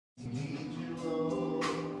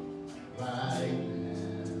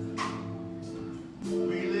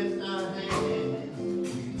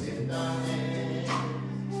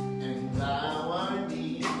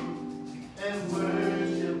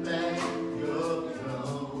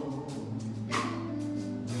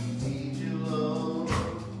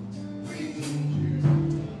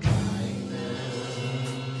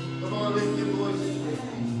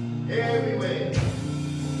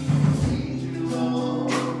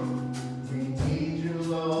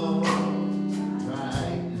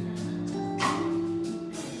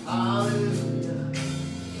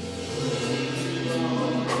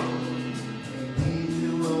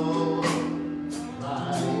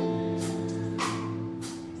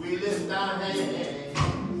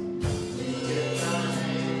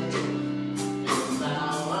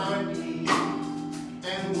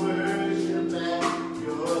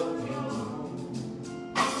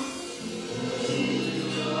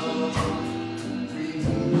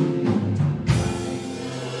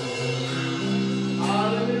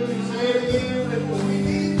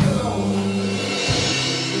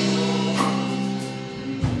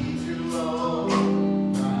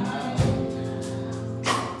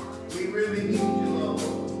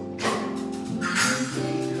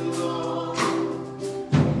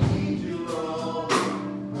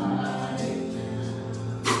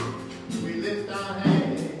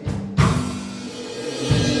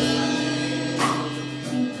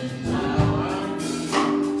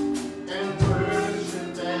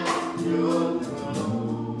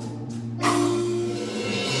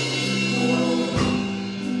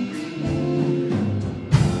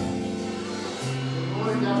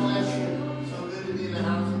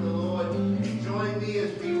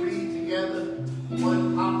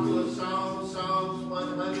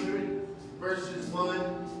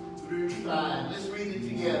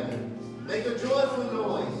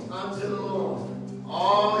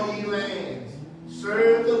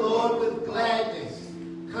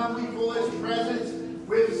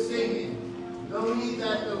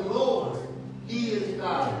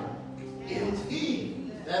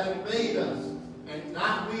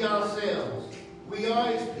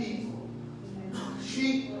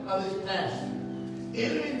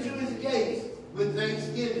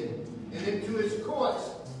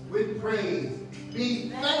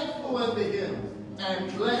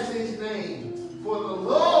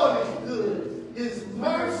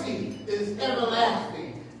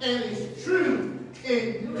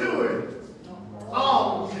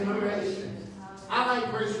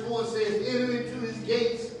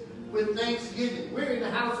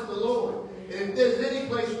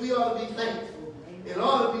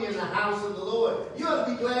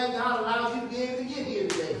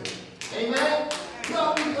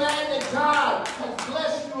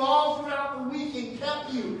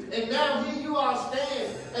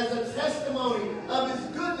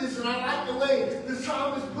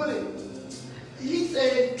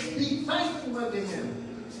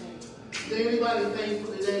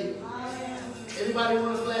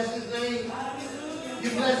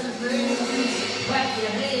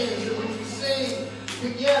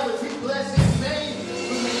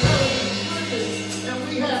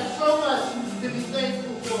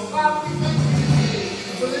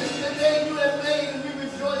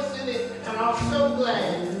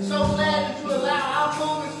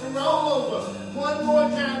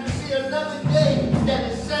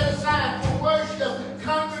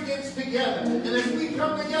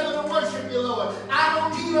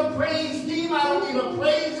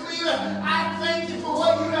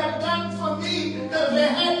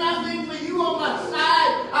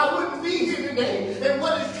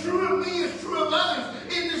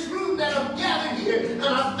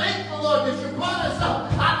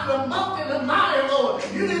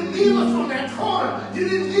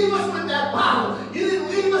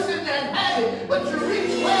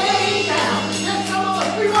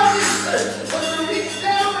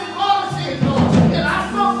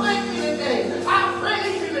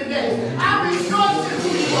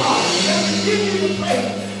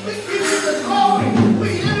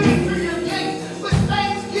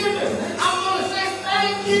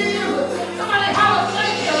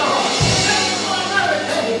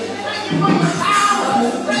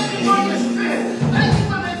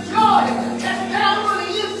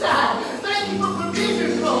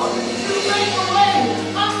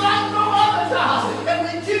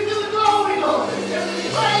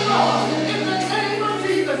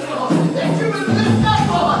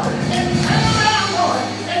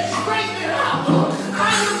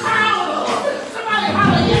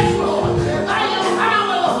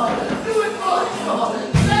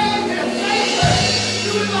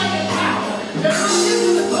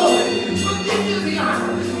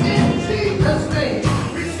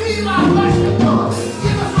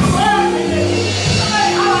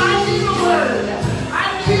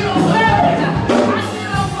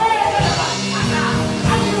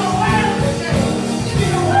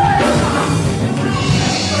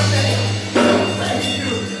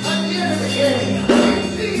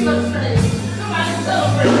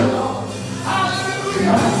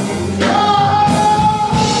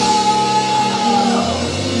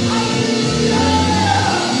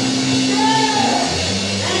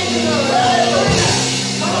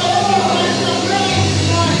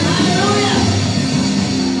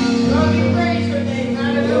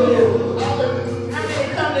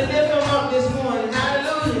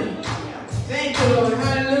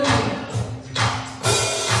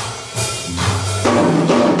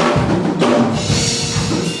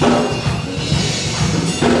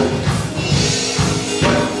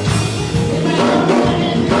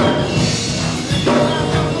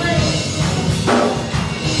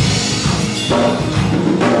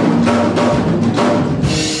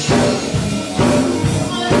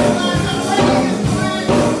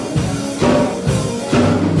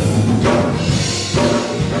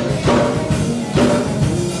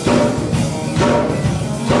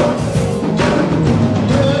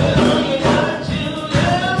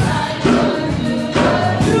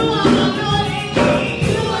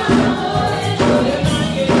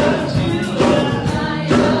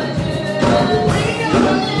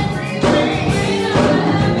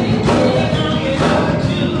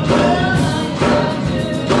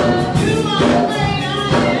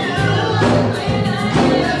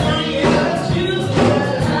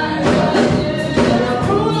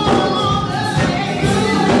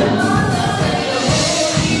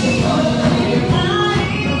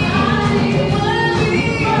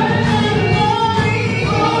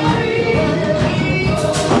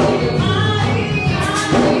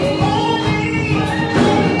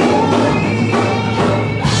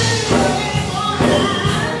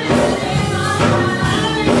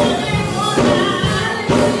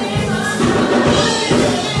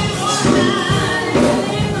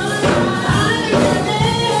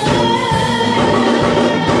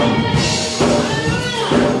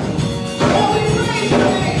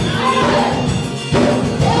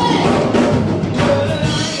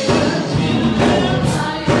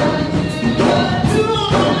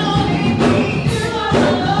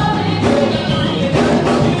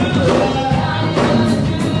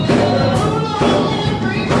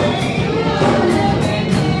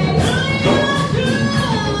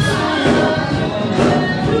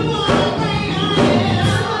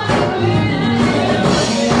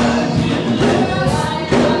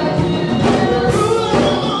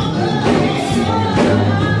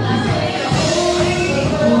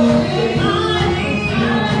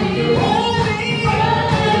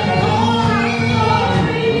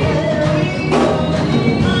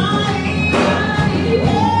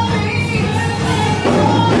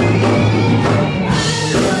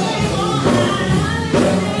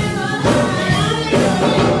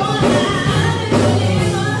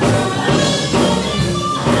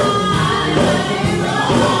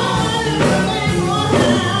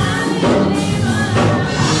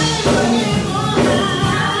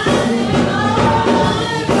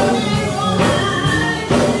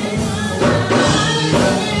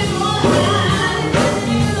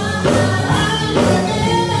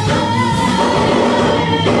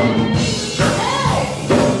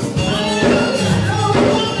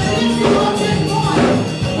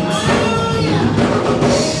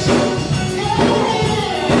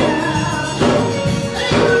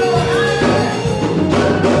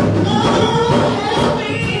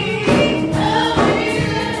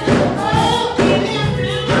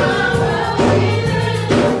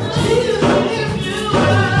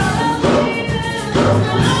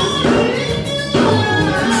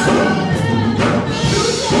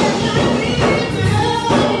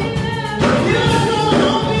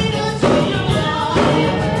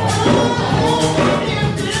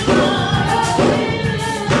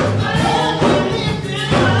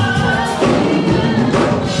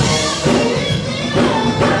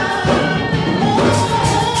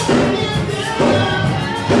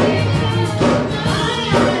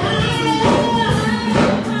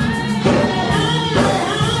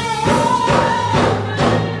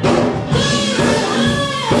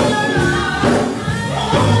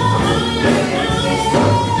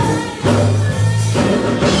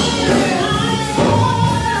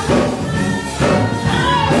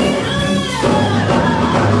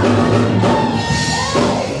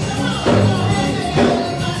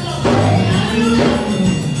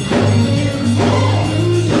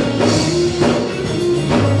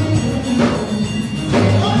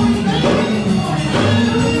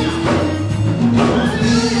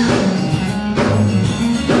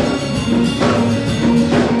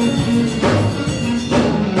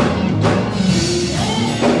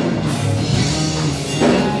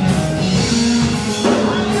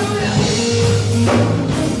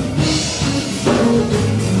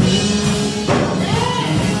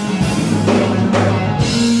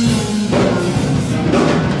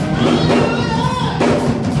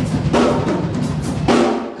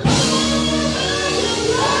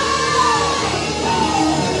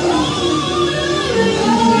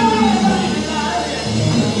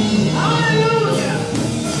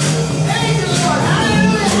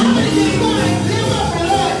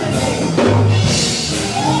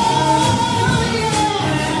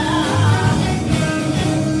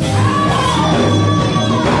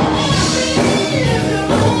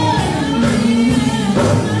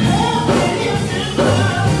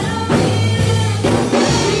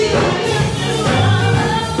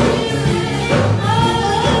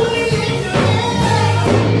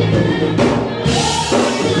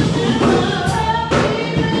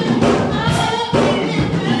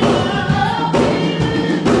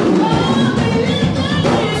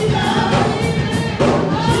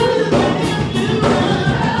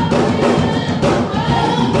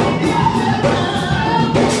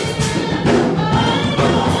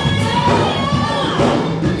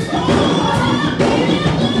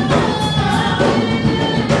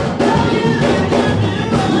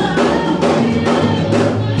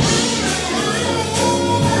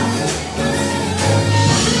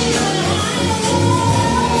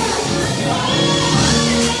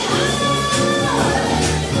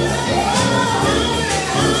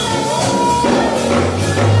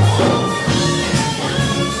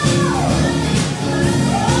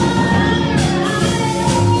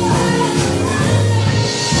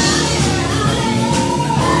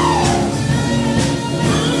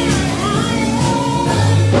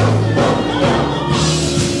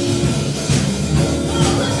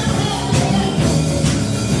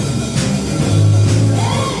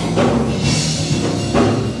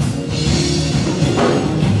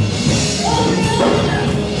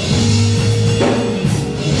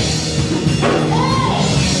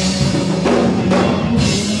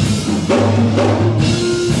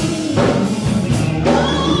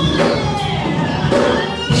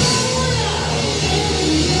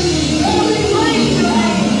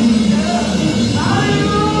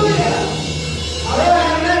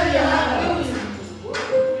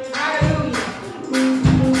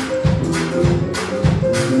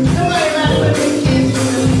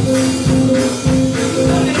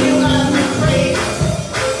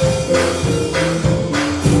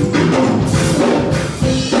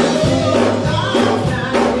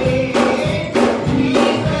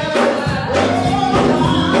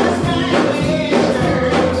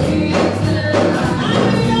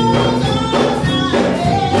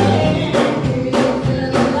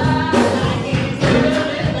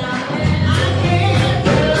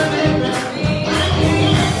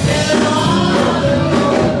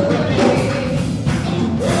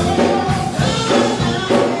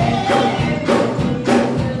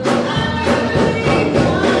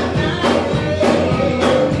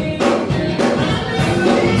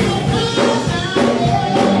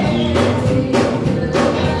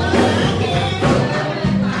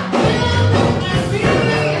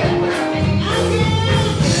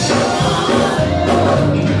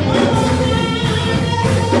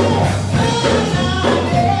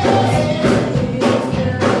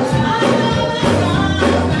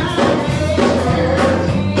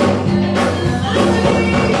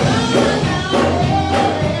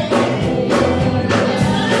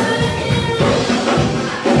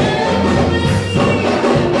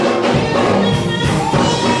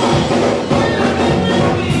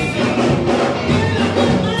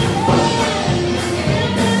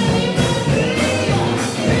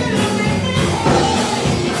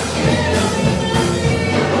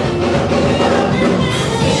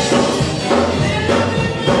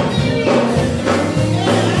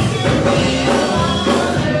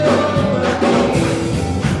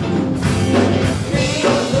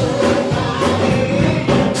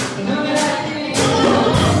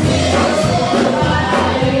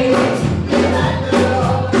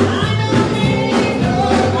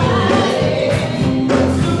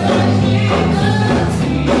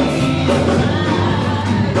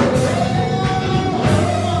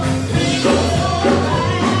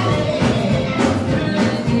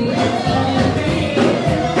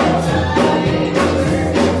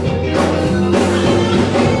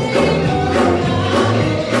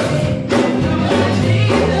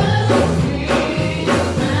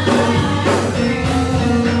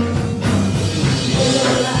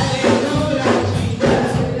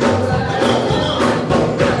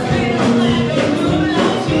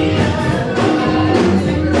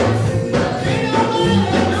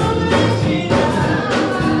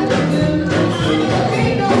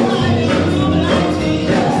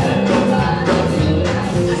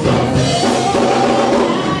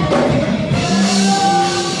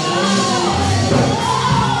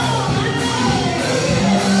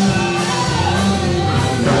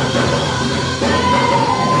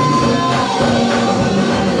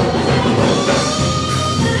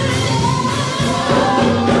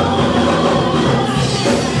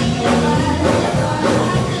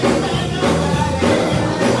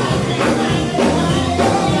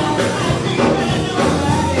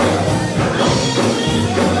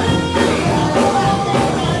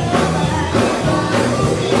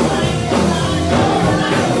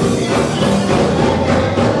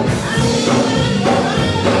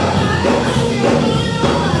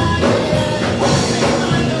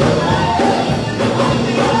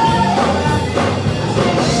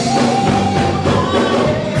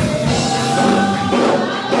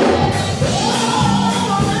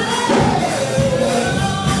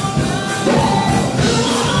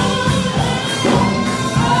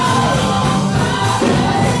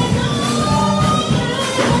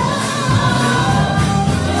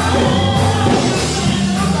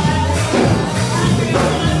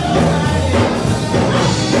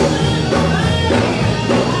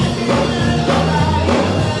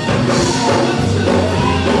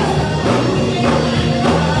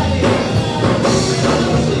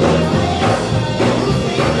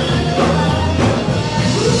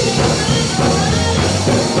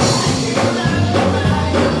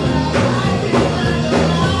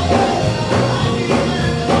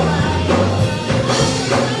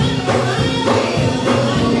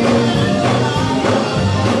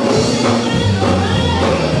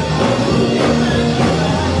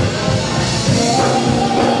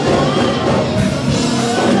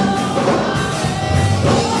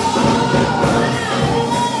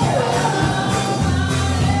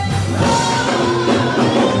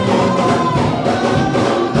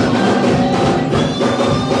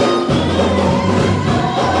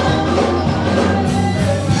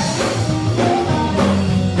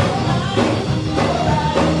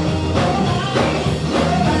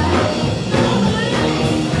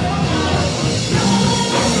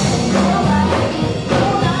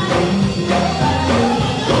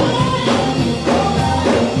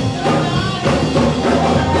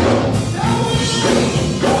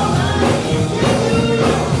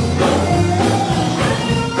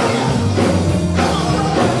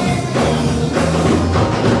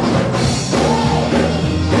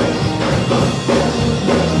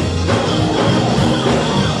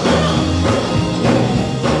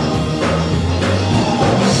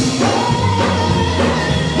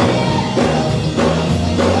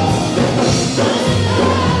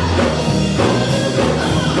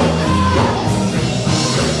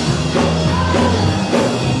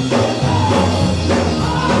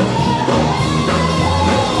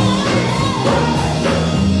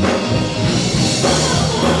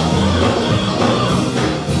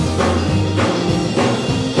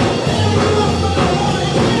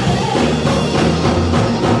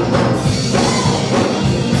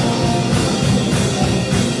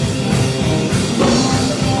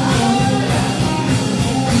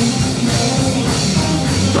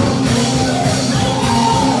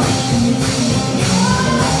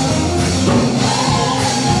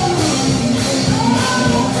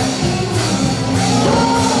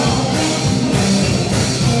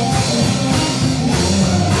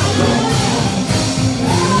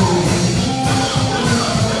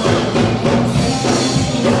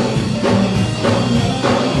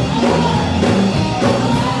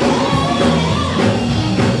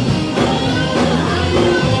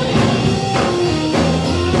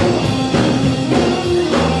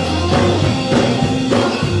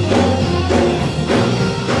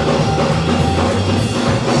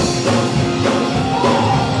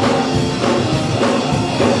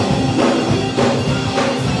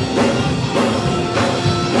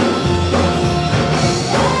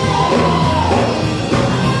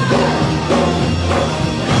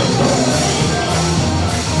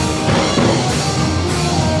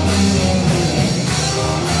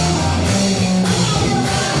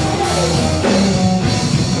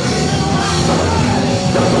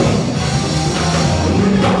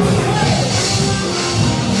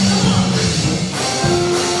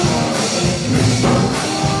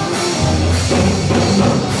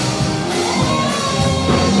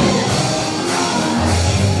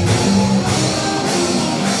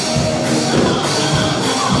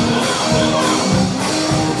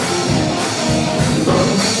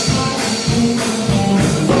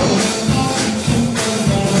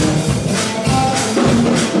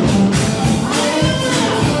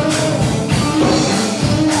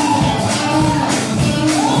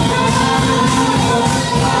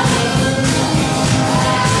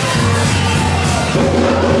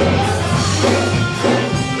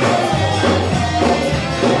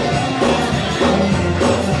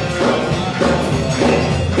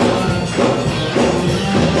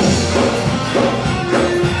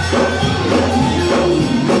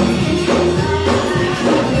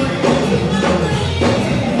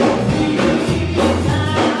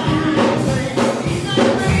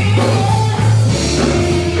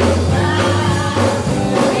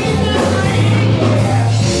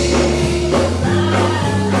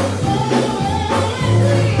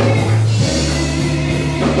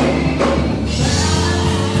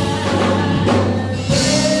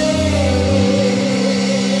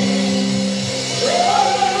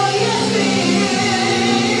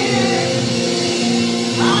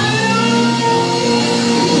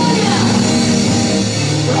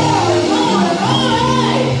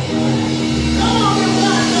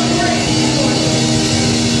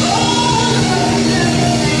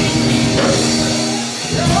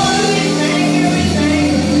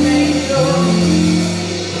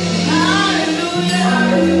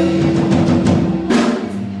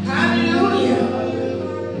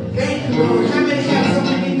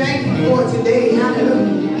today.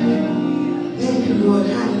 Hallelujah. Thank you, Lord.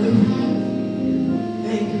 Hallelujah.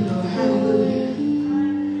 Thank you, Lord. Hallelujah.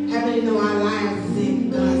 How many know our lives is in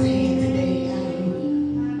God's hand today?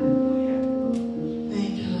 Hallelujah.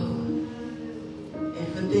 Thank you, Lord. And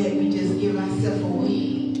for that, we just give ourselves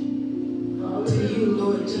away to you,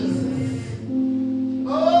 Lord Jesus.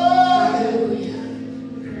 Hallelujah.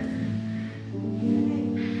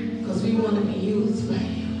 Because we want to be used by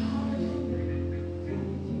you, Lord.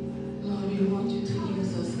 Lord, we want you to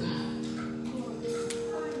use us, God.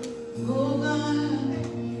 Oh, God.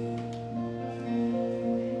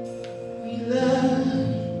 We love you.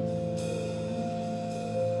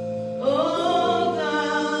 Oh,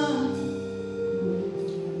 God.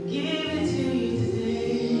 Give it to you today.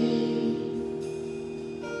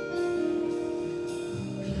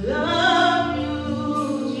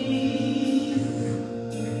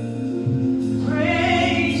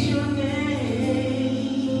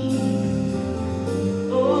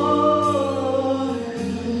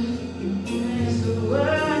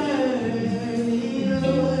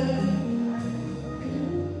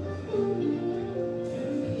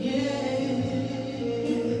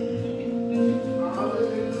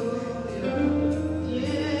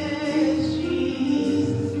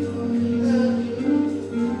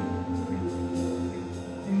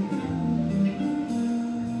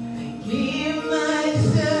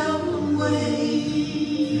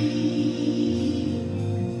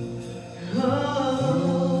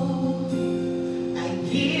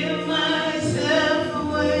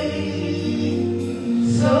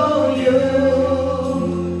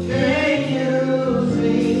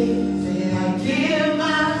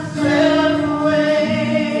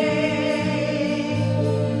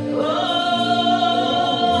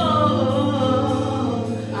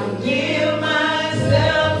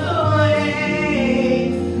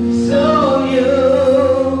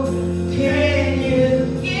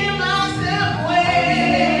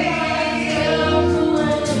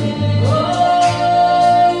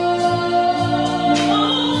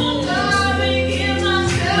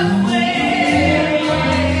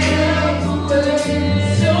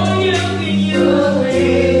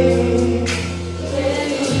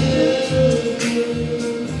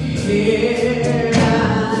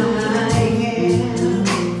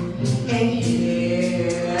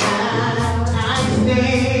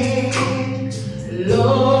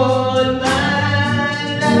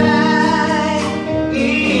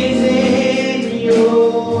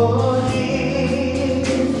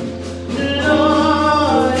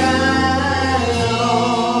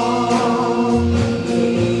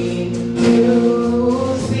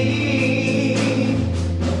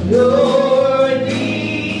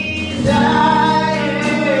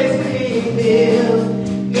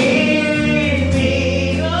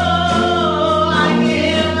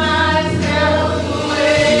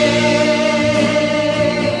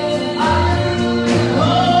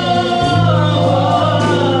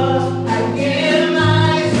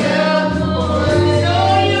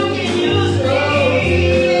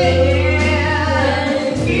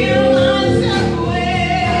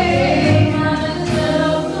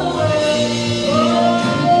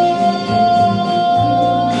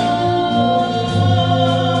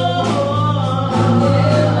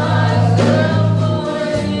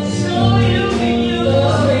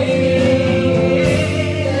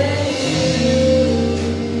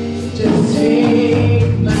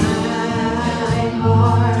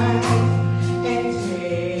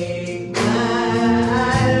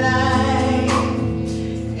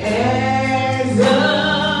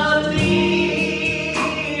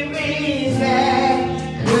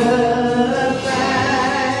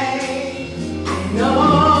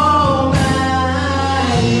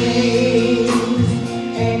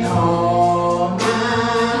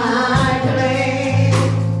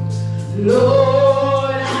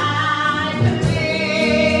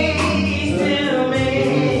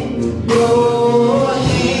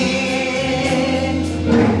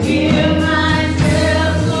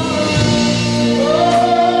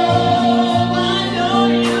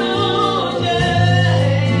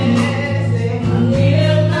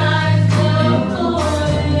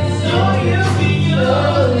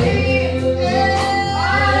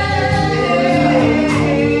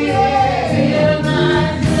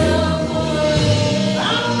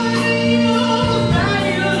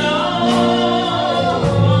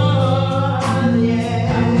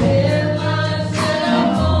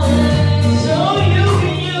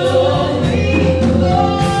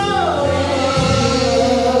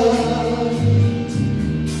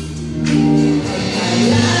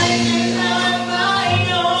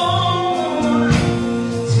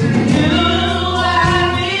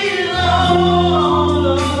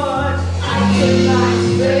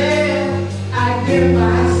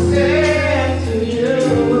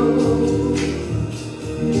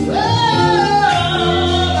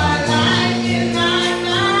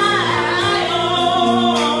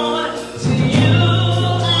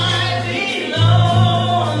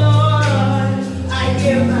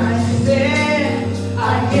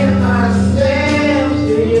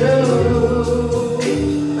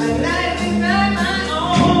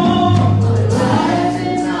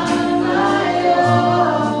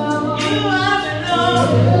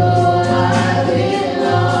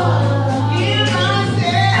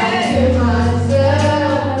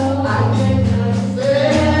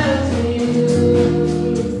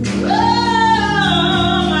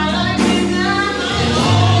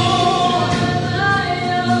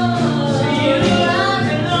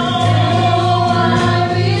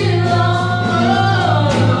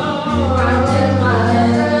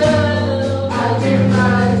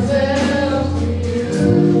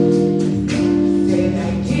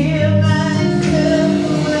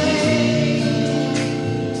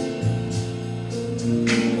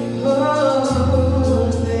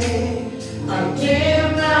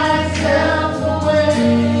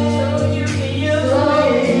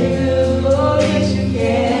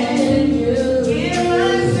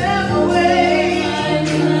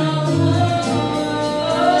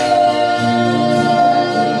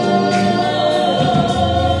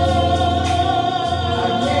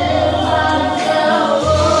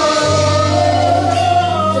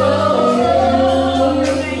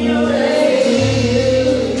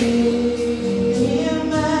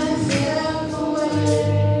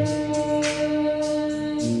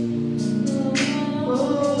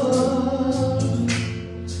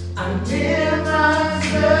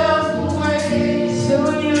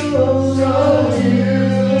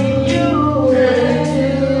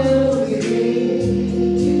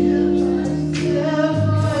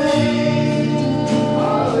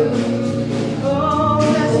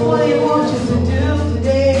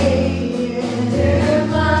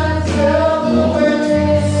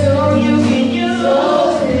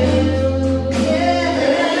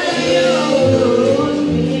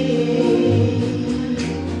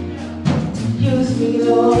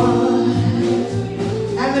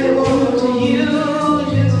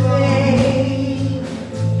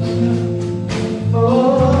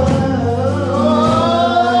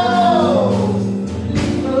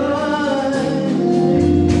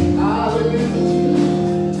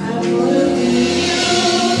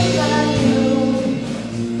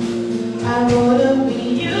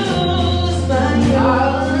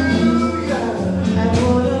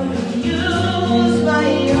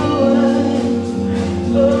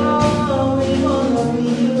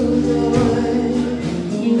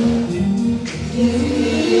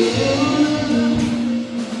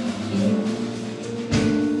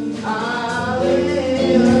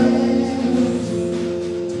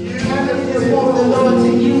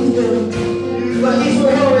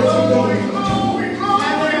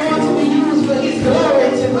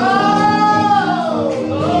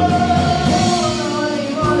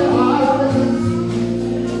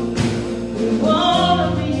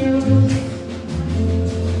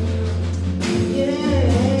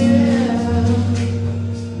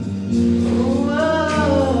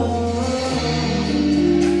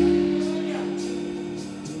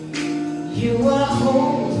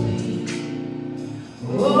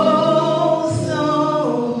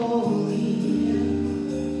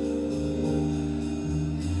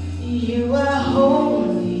 You are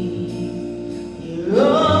holy. You're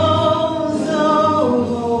oh so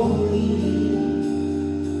holy.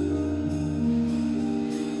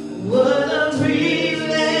 What a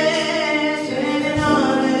privilege and an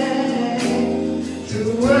honor to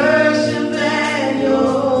worship at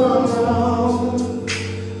your throne,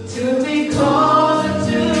 to be called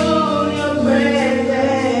into your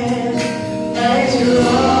presence as your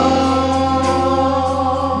own.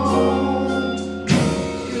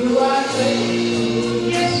 You are faithful,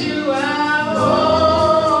 yes you are,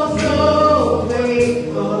 oh so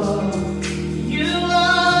faithful. You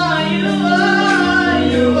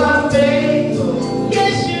are faithful,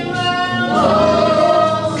 yes you are,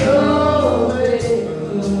 oh so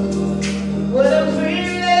faithful. What a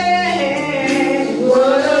privilege,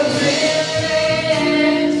 what a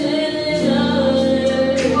privilege and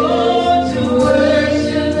honor, oh, to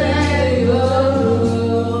worship at your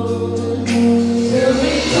throne, to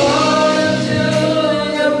be called into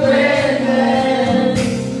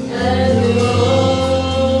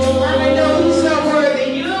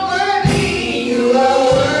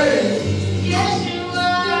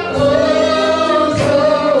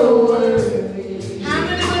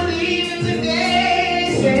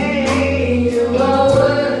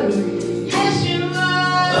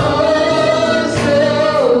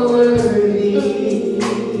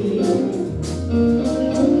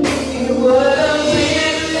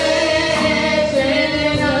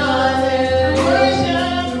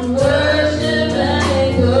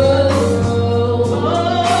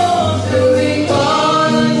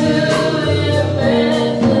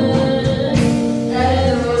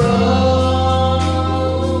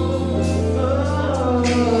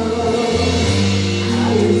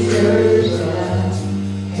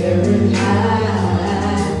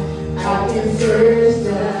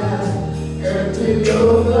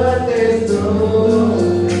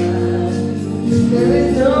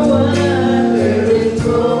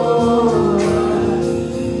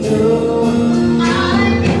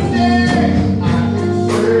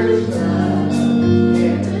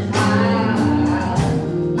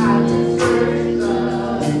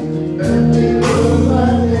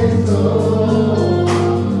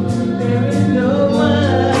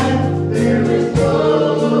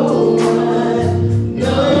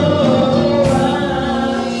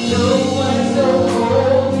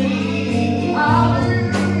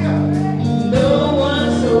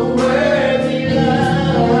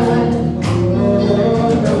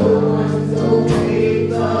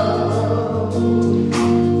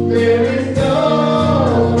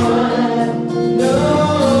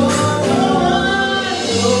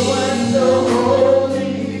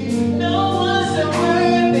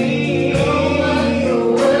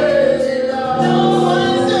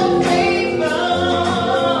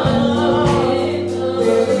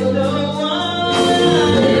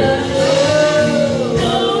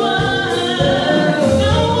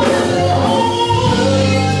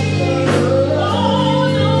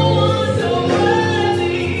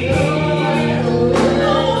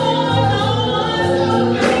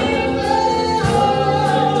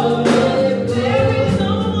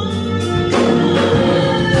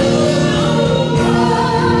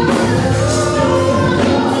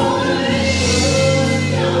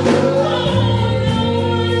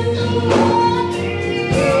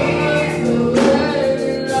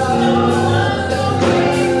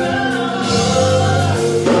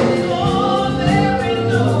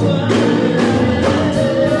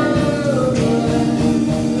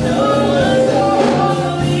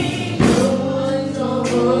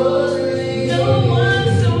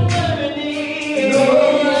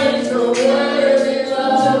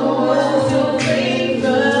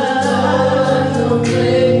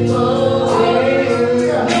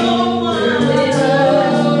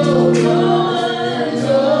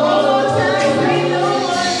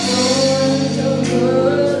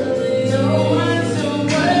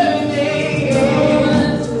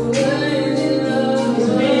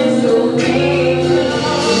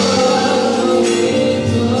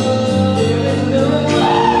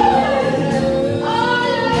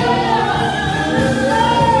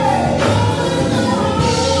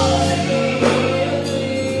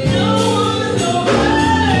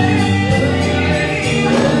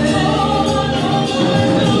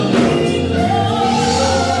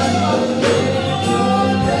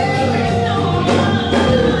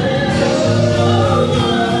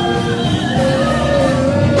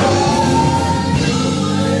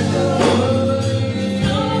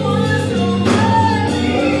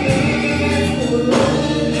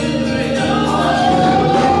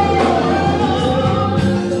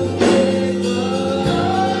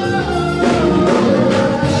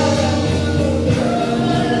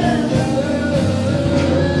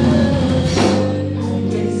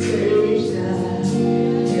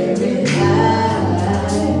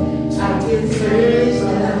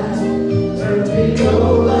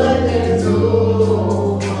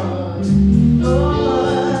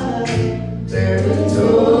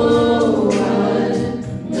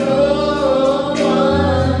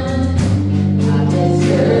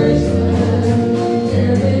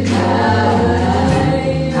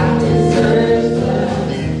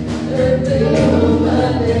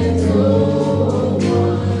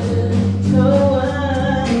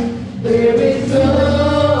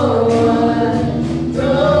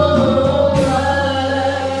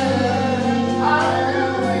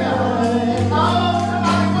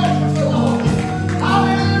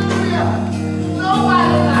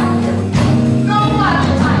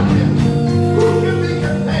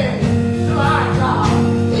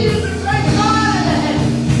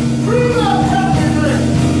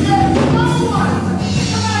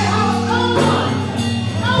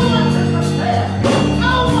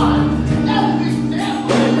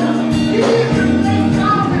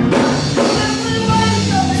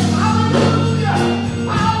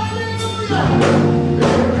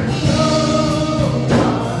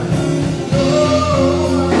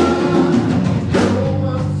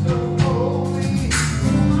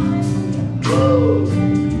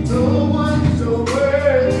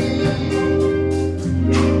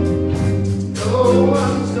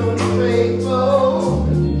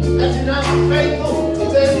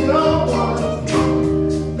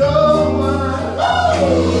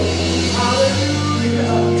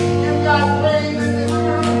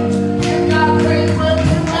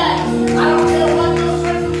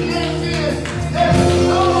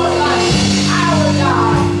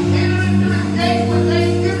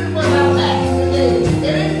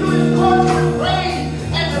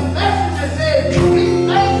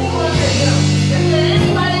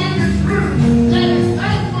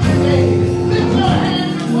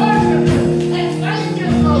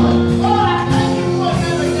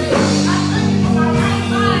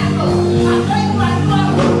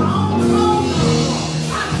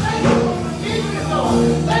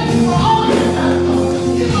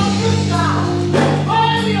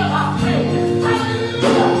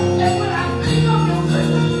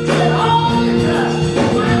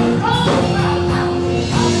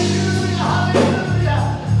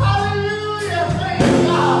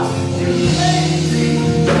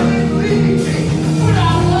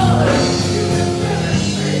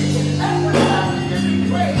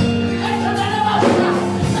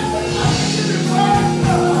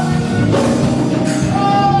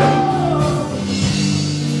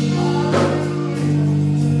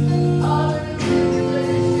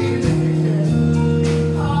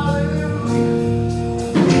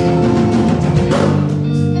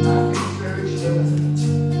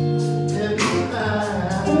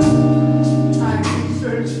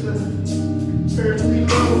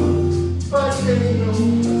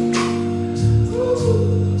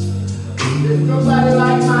Nobody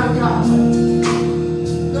like my God.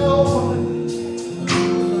 No one.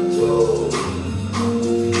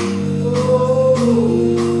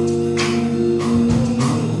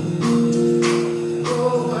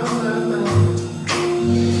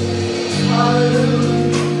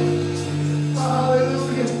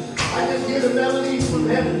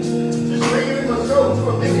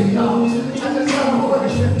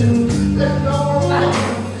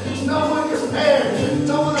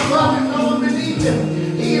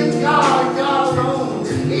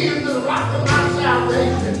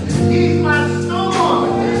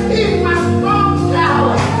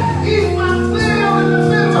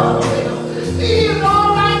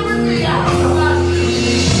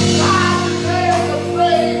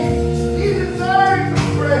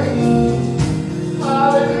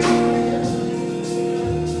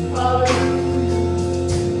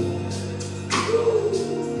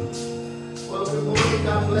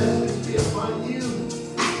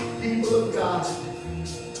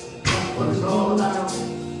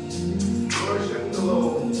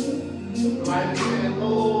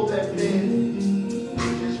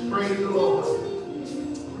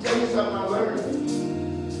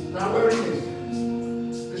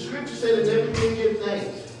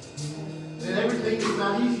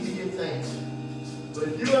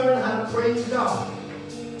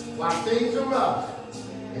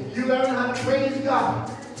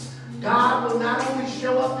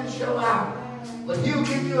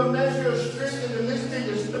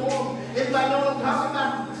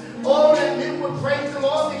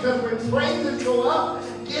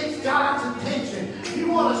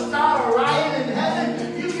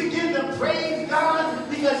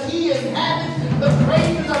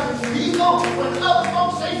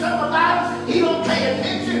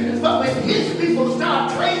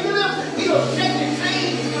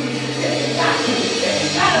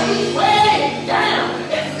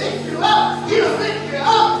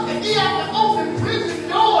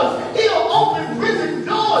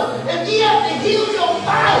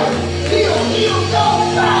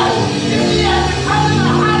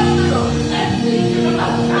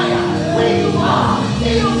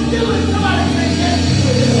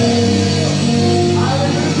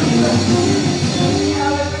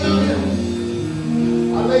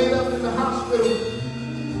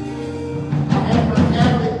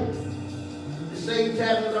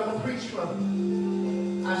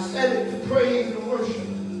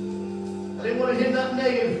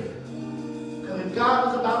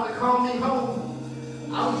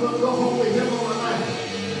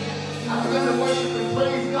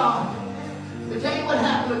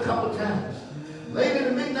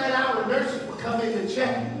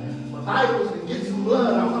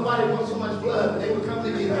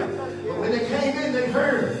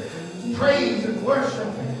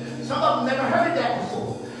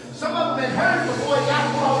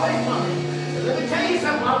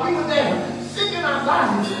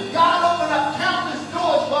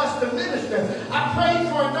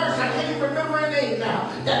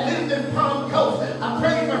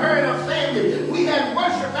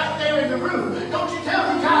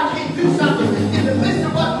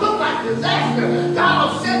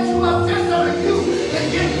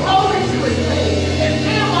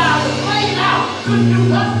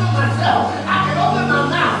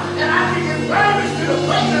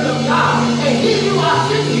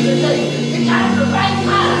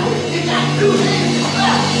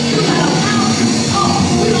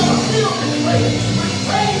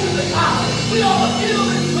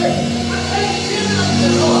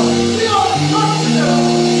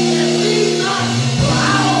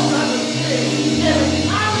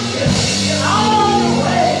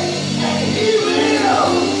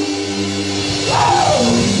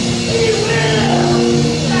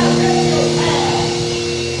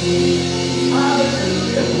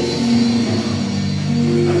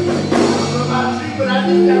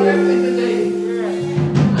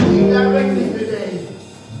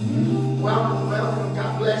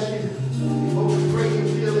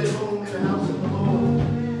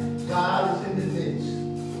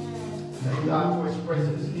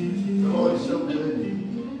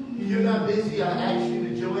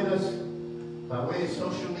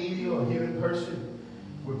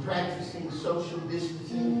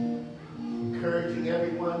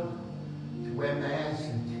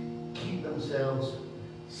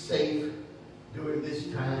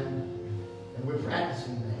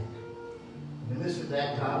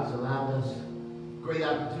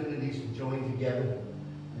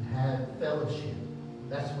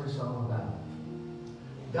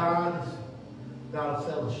 God is God of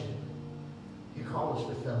fellowship. He calls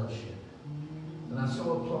us to fellowship. And I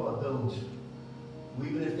so applaud those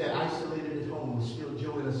even if they're isolated at home, will still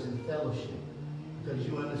join us in fellowship, because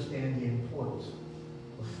you understand the importance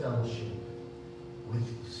of fellowship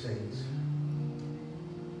with the saints.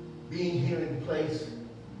 Being here in the place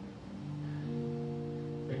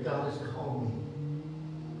that God has called me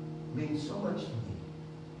means so much to me,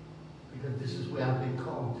 because this is where I've been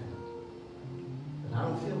called to. And I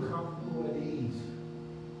don't feel comfortable at ease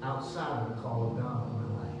outside of the call of God in my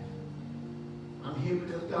life. I'm here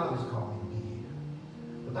because God has called me to be here.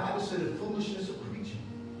 The Bible said the foolishness of preaching.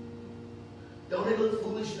 Don't it look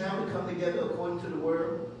foolish now to come together according to the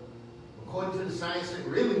world? According to the science, it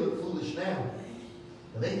really look foolish now.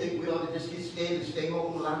 And they think we ought to just get scared and stay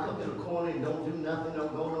home and lock up in a corner and don't do nothing,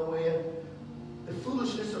 don't go nowhere. The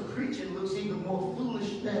foolishness of preaching looks even more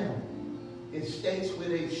foolish now in states where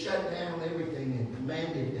they've shut down everything and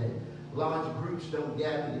commanded that large groups don't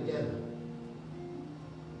gather together.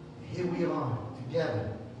 Here we are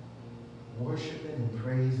together, worshiping and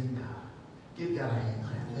praising God. Give God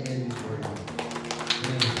a hand clap.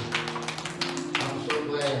 Man, I'm so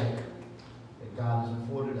glad that God has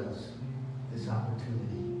afforded us this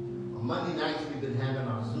opportunity. On Monday nights, we've been having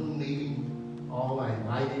our Zoom meeting, all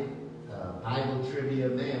invited, Bible trivia.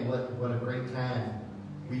 Man, what a great time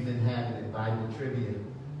we've been having in Bible trivia.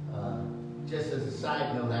 Just as a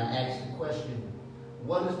side note, I asked the question,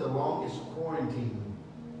 what is the longest quarantine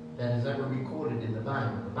that is ever recorded in the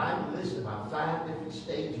Bible? The Bible lists about 5 different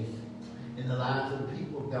stages in the lives of the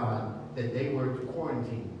people of God that they were to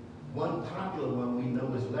quarantine. One popular one we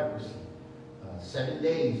know is leprosy. 7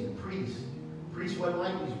 days, the priests weren't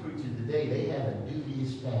like these preachers today. They had a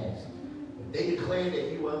dubious task. If they declared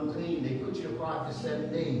that you were unclean, they put you apart for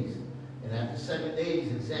 7 days. And after 7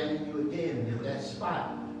 days, examine you again. And if that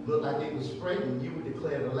spot looked like it was spreading, you were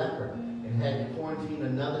declared a leper and had to quarantine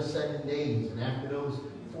another 7 days. And after those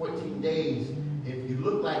 14 days, if you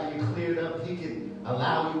look like you cleared up, he could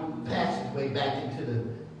allow you passageway back into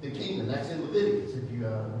the kingdom. That's in Leviticus if you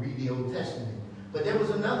read the Old Testament. But there was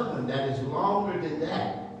another one that is longer than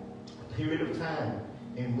that, a period of time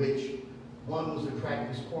in which one was to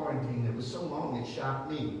practice quarantine. It was so long it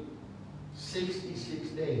shocked me. 66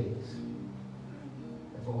 days.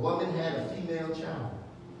 If a woman had a female child,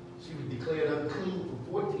 she was declared unclean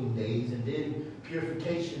for 14 days, and then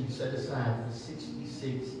purification set aside for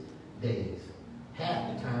 66 days.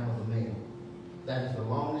 Half the time of a man. That is the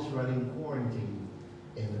longest running quarantine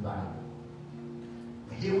in the Bible.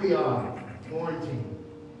 Here we are, quarantine.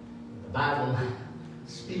 The Bible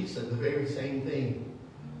speaks of the very same thing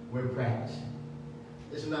we're practicing.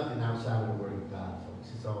 There's nothing outside of the Word of God,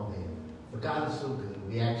 folks. It's all there. But God is so good.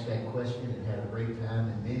 We asked that question and had a great time,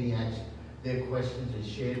 and many asked their questions and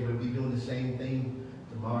shared. We'll be doing the same thing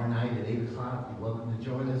tomorrow night at 8 o'clock. You're welcome to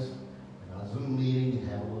join us in our Zoom meeting and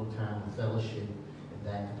have a little time of fellowship in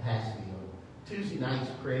that capacity. On Tuesday night's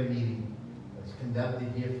prayer meeting is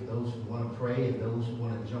conducted here for those who want to pray and those who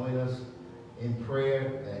want to join us in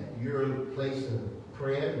prayer at your place of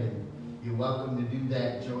prayer. And you're welcome to do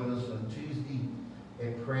that. Join us on Tuesday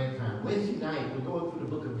at prayer time. Wednesday night, we're going through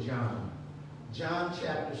the book of John. John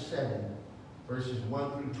chapter 7, verses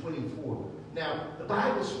 1 through 24. Now, the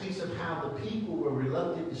Bible speaks of how the people were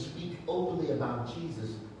reluctant to speak openly about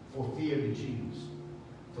Jesus for fear of the Jews,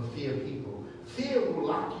 for fear of people. Fear will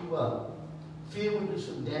lock you up. Fear will do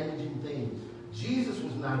some damaging things. Jesus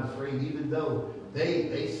was not afraid, even though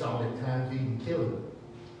they sought at times even kill him.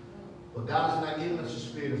 But God has not given us a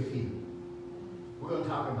spirit of fear. We're going to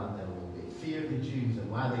talk about that a little bit. Fear of the Jews and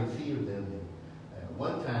why they feared them. And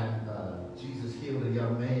one time, Jesus healed a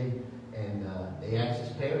young man, and they asked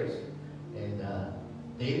his parents, and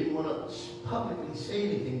they didn't want to publicly say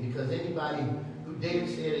anything because anybody who dared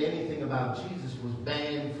say anything about Jesus was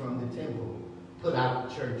banned from the temple, put out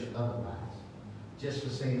of church otherwise, just for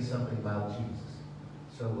saying something about Jesus.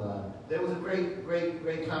 So there was a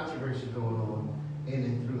great controversy going on in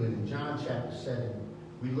and through it. In John chapter 7,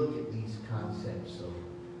 we look at these concepts. So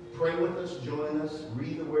pray with us, join us,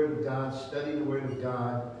 read the Word of God, study the Word of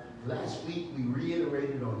God. Last week, we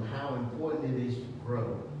reiterated on how important it is to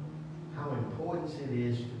grow. How important it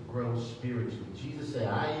is to grow spiritually. Jesus said,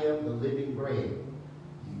 I am the living bread.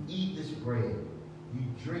 You eat this bread. You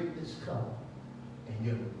drink this cup. And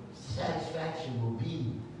your satisfaction will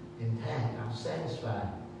be intact. I'm satisfied.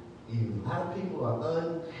 A lot of people are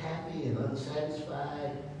unhappy and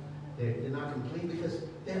unsatisfied. They're not complete because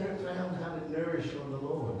they haven't found how to nourish on the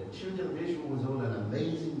Lord. The children of Israel was on an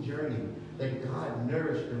amazing journey that God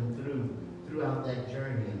nourished them throughout that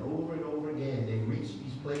journey. And over again, they reached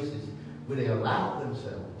these places where they allowed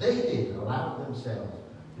themselves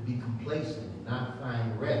to be complacent and not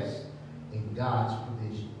find rest in God's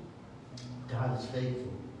provision. God is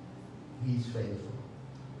faithful. He's faithful.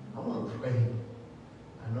 I want to pray.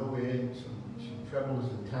 I know we're in some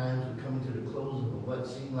troubles and times. We're coming to the close of what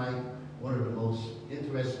seemed like one of the most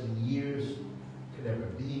interesting years could ever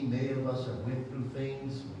be. Many of us have went through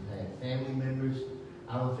things. We've had family members.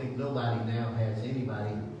 I don't think nobody now has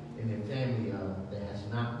anybody in their family that has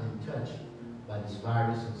not been touched by this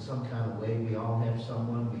virus in some kind of way. We all have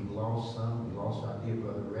someone. We've lost some. We lost our dear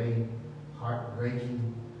brother Ray.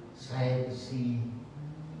 Heartbreaking. Sad to see.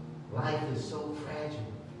 Life is so fragile.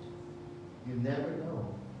 You never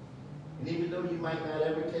know. And even though you might not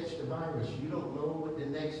ever catch the virus, you don't know what the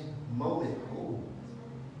next moment holds.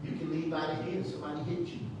 You can leave out of here and somebody hit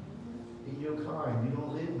you in your car and you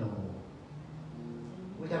don't live no more.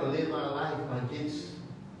 We got to live our life like it's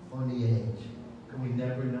on the edge. Because we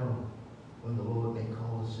never know when the Lord may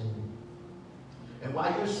call us in. And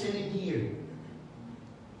while you're sitting here,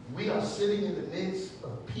 we are sitting in the midst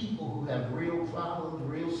of people who have real problems,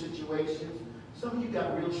 real situations. Some of you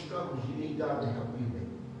got real struggles you need God to help you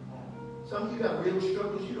with. Some of you got real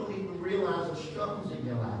struggles you don't even realize are struggles in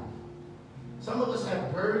your life. Some of us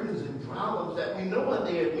have burdens and problems that we know are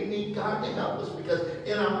there. We need God to help us because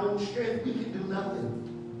in our own strength we can do nothing.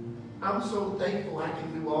 I'm so thankful I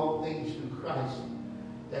can do all things through Christ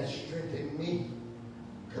that strengthened me.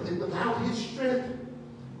 Because without His strength,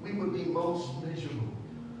 we would be most miserable.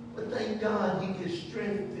 But thank God He gives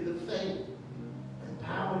strength to the faint and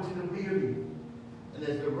power to the weary. And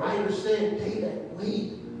as the writer said, they that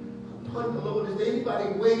wait upon the Lord. Is there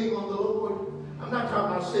anybody waiting on the Lord? I'm not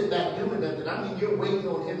talking about sitting back doing nothing. I mean, you're waiting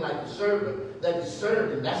on Him like a servant that is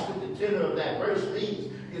served. And that's what the tenor of that verse means.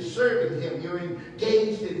 You're serving Him. You're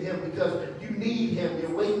engaged in Him because you need Him.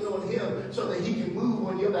 You're waiting on Him so that He can move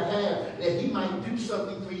on your behalf, that He might do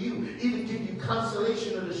something for you, even give you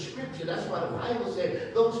consolation of the Scripture. That's why the Bible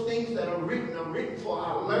said those things that are written for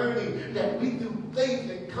our learning, that we through faith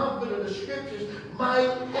and comfort of the Scriptures might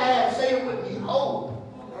have, say it with me, hope.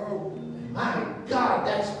 Oh, my God,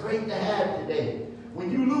 that's great to have today.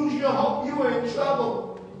 When you lose your hope, you are in trouble.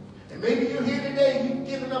 And maybe you're here today, you've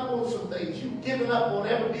given up on some things. You've given up on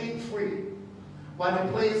ever being free. While they're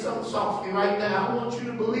playing something softly right now, I want you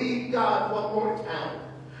to believe God one more time.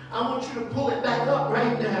 I want you to pull it back up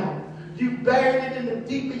right now. You buried it in the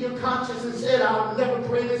deep of your conscience and said, I'll never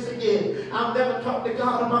pray this again. I'll never talk to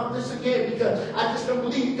God about this again because I just don't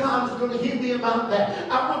believe God is going to hear me about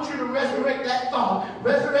that. I want you to resurrect that thought,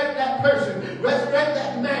 resurrect that person, resurrect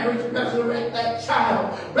that marriage, resurrect that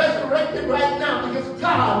child. Resurrect it right now because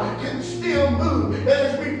God can still move. And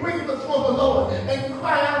as we bring it before the Lord and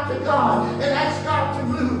cry out to God and ask God to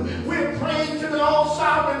move, we're praying to the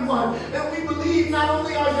all-sovereign one. And we believe not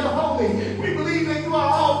only are you holy, we believe that you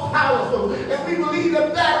are all-powerful. And we believe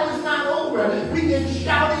the battle is not over. We can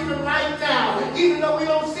shout even right now, even though we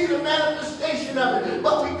don't see the manifestation of it.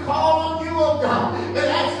 But we call on you, oh God, and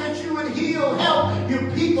ask that you would heal, help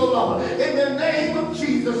your people, Lord. In the name of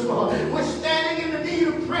Jesus, Lord. We're standing in the need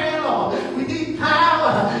of prayer, Lord. We need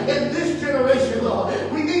power in this generation,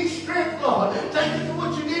 Lord. We need strength, Lord. Thank you for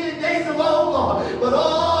what you did in days of old, Lord. But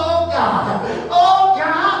oh God,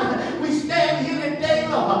 we stand here today,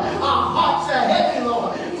 Lord. Our hearts are heavy,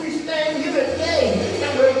 Lord.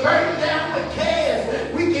 And we're burdened down with cares.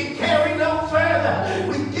 We can carry no further.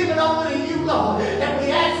 We give it over to you, Lord. And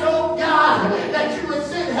we ask, oh God, that you would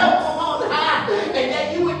send help from on high and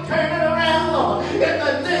that you would turn it around, Lord. In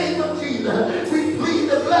the name of Jesus, we plead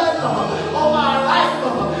the blood, Lord, over our life,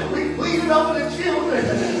 Lord. We plead it over the children.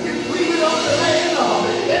 We plead it over the land, Lord.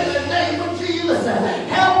 In the name of Jesus,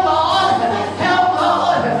 help, Lord. Help,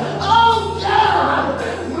 Lord. Oh God,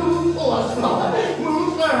 move for us, Lord.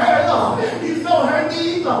 Move for her, Lord. You know her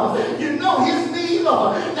need, Lord. You know his need,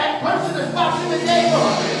 Lord. That person is watching today,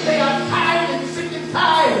 Lord. They are tired and sick and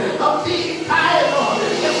tired of being tired, Lord.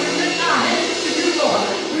 And we lift our hands to you, Lord.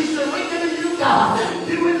 We surrender to you, God.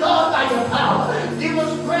 Do it, Lord, by your power. Give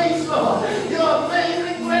us grace, Lord. Your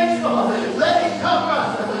amazing grace, Lord. Let it cover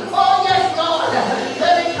us. Oh, yes, Lord.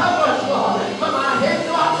 Let it cover us, Lord. From our head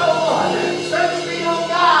to our toe, Lord. Search me, oh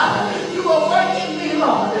God. You are working me,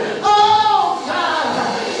 Lord. Oh, God.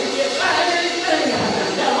 If you find anything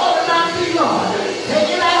that ought to not be, Lord, take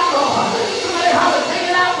it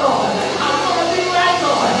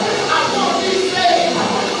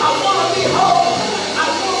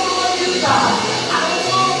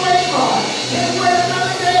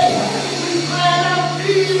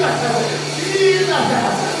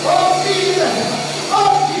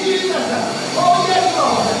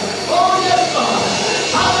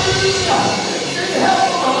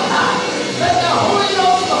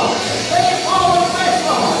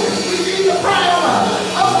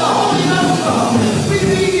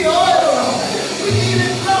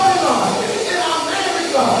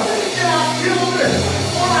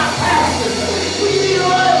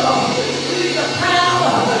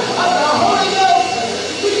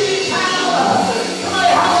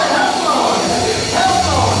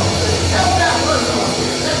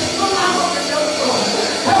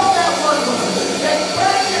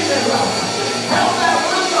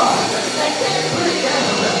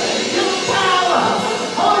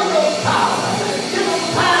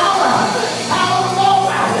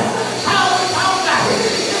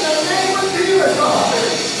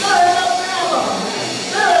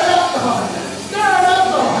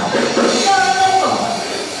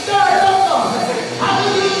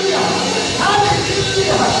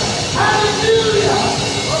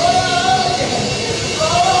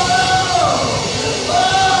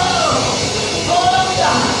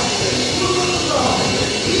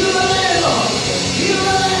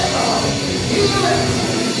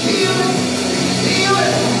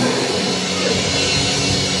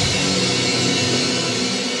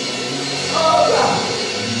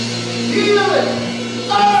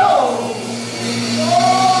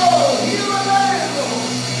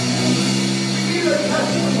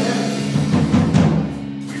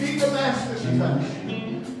touch.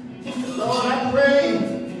 Lord, I pray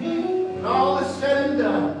when all is said and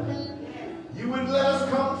done, you would let us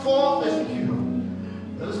come forth as pure.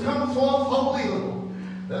 Let us come forth holy, Lord.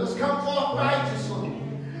 Let us come forth righteous, Lord.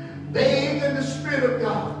 Bathed in the Spirit of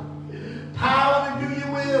God. Power to do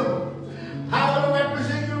your will. Power to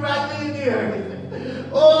represent you rightly in the earth.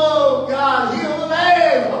 Oh, God, heal the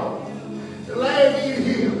land, Lord. The land needs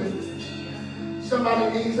healing. Somebody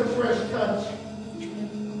needs a fresh touch.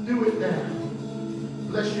 Do it now.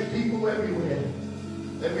 Bless your people everywhere.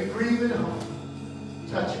 Every grieving heart.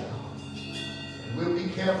 Touch it, Lord. And we'll be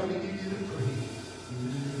careful to give you the praise.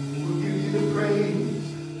 We'll give you the praise.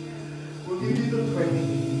 We'll give you the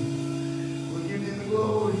praise. We'll give you the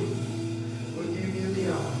glory. We'll give you the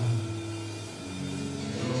honor.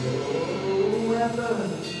 Oh, weapon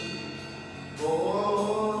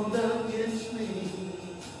formed against me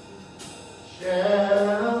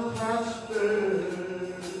shall prosper.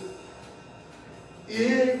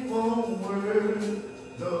 It won't work.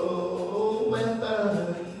 No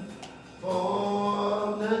weapon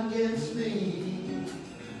formed against me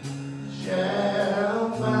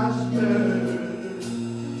shall prosper.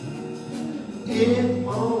 It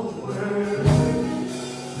won't work.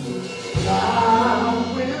 I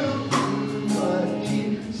will do what he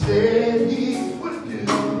said he would do.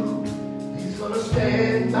 He's gonna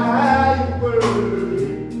stand by his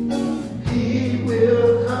word. He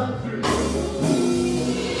will come through.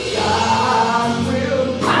 God will,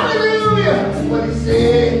 hallelujah, what he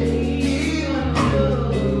said he would do.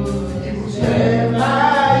 He will stand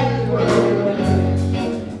by his word.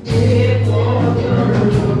 It won't work.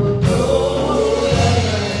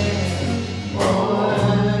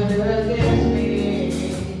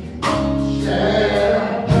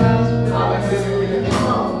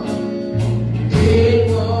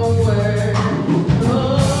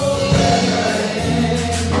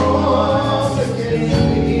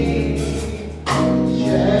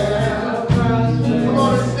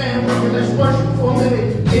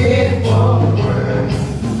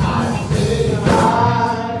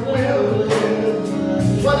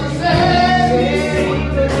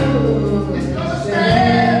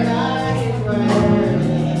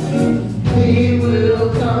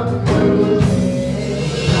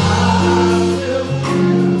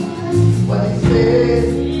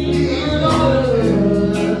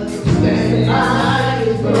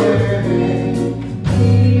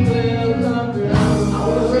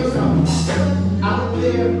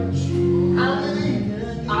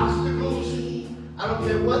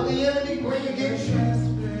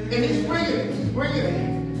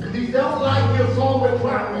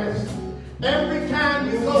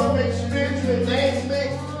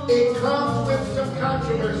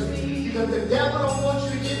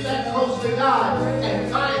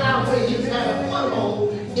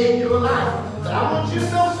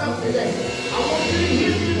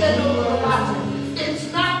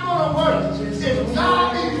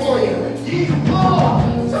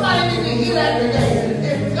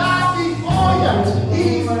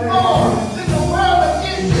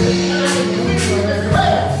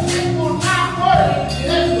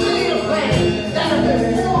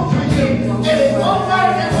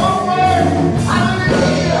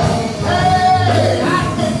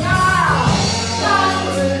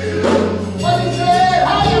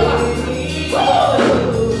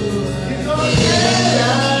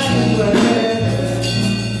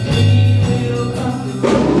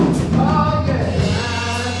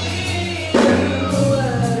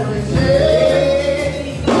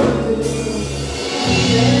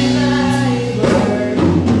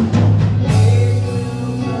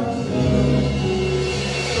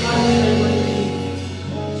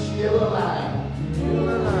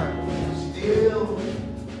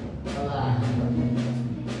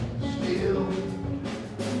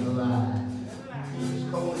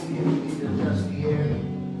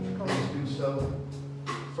 So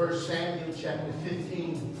 1Samuel chapter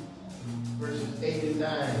 15, verses 8 and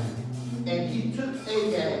 9. And he took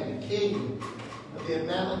Agag, the king of the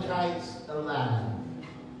Amalekites, alive,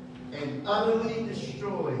 and utterly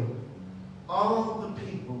destroyed all the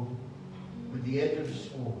people with the edge of the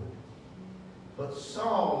sword. But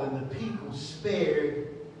Saul and the people spared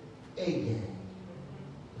Agag,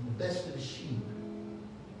 and the best of the sheep,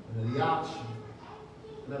 and of the oxen,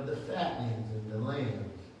 and of the fatlings and the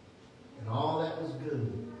lambs, and all that was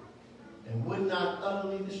good, and would not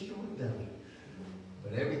utterly destroy them.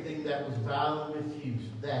 But everything that was vile and refuse,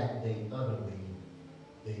 that they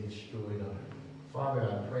destroyed utterly. Father,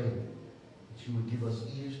 I pray that you would give us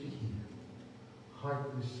ears to hear,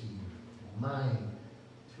 heart to receive, mind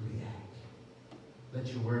to react. Let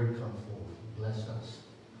your word come forth. Bless us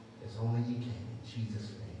as only you can. Jesus'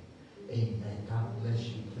 name, amen. God bless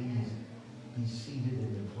you. Please be seated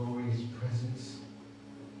in the glorious presence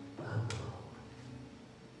of the Lord.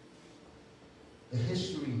 The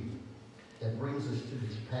history that brings us to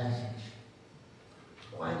this passage is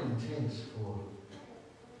quite intense, for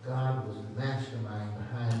God was the mastermind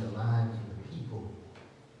behind the lives of the people,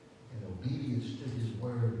 and obedience to his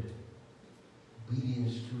word.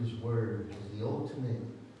 Obedience to his word is the ultimate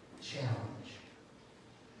challenge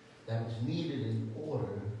that was needed in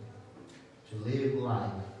order to live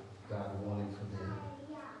life God wanted for them.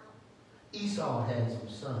 Esau had some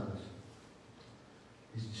sons.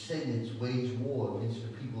 His descendants waged war against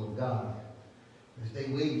the people of God. As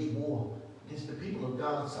they waged war against the people of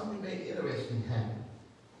God, something very interesting happened.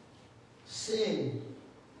 Sin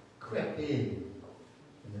crept in,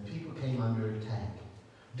 and the people came under attack.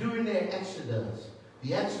 During their exodus,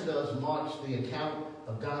 the exodus marks the account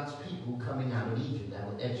of God's people coming out of Egypt.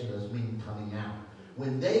 That was Exodus, meaning coming out.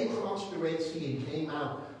 When they crossed the Red Sea and came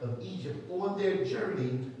out of Egypt on their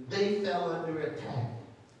journey, they fell under attack.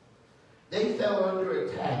 They fell under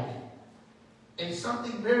attack. And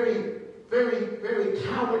something very, very, very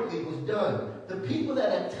cowardly was done. The people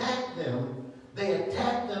that attacked them, they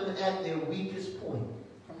attacked them at their weakest point.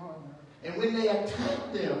 And when they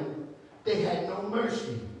attacked them, they had no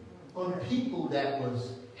mercy on people that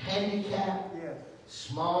was handicapped,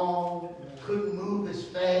 small, couldn't move as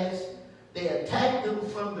fast. They attacked them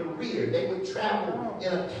from the rear. They would travel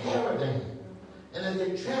in a caravan. And as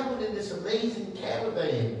they traveled in this amazing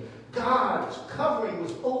caravan, God's covering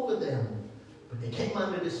was over them. But they came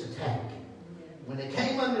under this attack. When they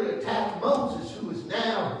came under attack, Moses, who is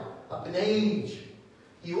now up in age,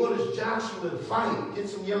 he orders Joshua to fight. Get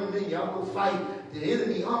some young men, y'all go fight the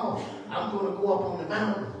enemy off. I'm going to go up on the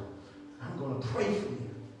mountain. I'm going to pray for you.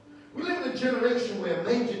 We live in a generation where a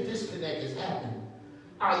major disconnect has happened.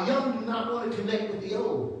 Our young do not want to connect with the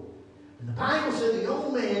old. And the Bible says the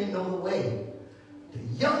old man know the way. The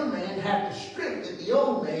young man have the strength that the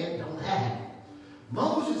old man don't have.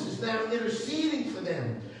 Moses is now interceding for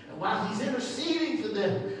them. And while he's interceding for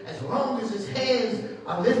them, as long as his hands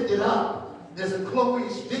are lifted up, there's a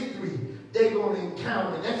glorious victory they're going to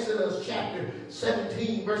encounter. In Exodus chapter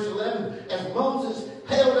 17, verse 11, as Moses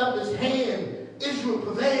held up his hand, Israel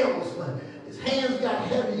prevails. But his hands got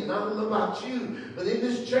heavy, and I don't know about you, but in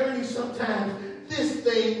this journey sometimes this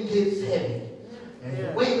thing gets heavy. And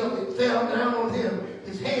the weight of it fell down on him.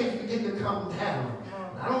 His hands begin to come down.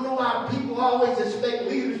 I don't know why people always expect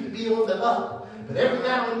leaders to be on the up. But every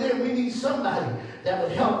now and then we need somebody that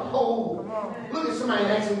would help hold. Look at somebody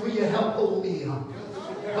and ask them, will you help hold me up?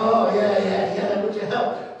 Oh, yeah. Would you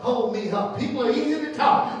help hold me up? People are easy to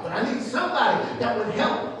talk, but I need somebody that would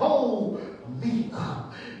help hold me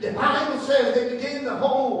up. The Bible says they began to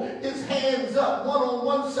hold his hands up, one on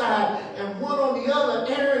one side and one on the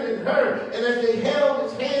other, Aaron and Hur. And as they held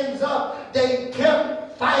his hands up, they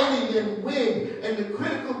kept fighting and win. And the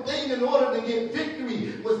critical thing in order to get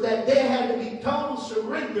victory was that there had to be total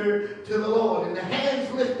surrender to the Lord. And the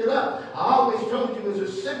hands lifted up, I always told you, is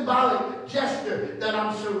a symbolic gesture that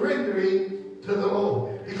I'm surrendering to the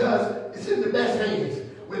Lord. Because it's in the best hands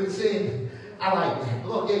when it's in, I like that. The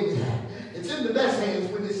Lord gave me that. It's in the best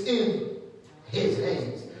hands when it's in his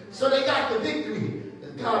hands. So they got the victory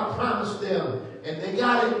that God promised them. And they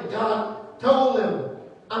got it. And God told them,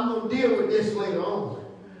 I'm going to deal with this later on.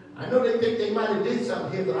 I know they think they might have did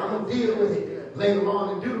something here, but I'm going to deal with it later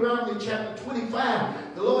on. In Deuteronomy chapter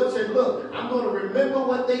 25, the Lord said, look, I'm going to remember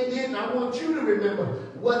what they did, and I want you to remember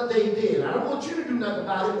what they did. I don't want you to do nothing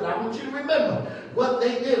about it, but I want you to remember what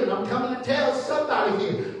they did. And I'm coming to tell somebody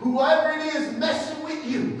here, whoever it is messing with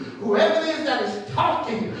you, whoever it is that is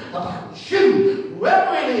talking about you,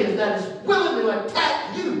 whoever it is that is willing to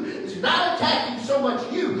attack you, is not attacking so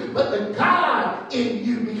much you, but the God in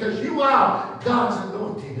you, because you are God's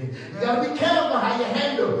anointed. You got to be careful how you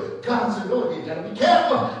handle God's anointing. You got to be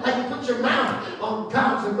careful how you put your mouth on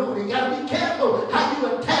God's anointing. You got to be careful how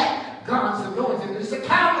you attack God's anointing. It's a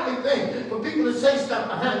cowardly thing for people to say stuff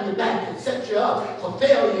behind your back and set you up for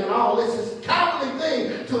failure and all this. It's a cowardly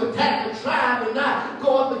thing to attack the tribe and not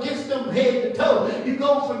go up against them head to toe. You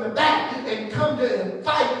go from the back and come to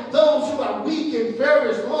fight those who are weak and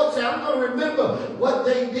various. The Lord said, I'm going to remember what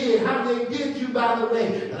they did, how they did you, by the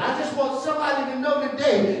way. And I just want somebody to know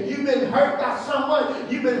today, you've been hurt by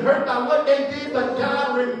someone, you've been hurt by what they did, but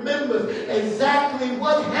God remembers exactly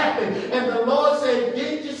what happened. And the Lord said,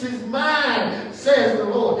 vengeance is mine, says the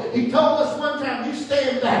Lord. He told us one time, you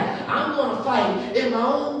stand back. I'm going to fight in my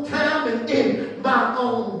own time and in my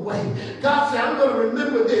own way. God said, I'm going to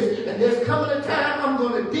remember this. And there's coming a time I'm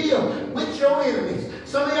going to deal with your enemies.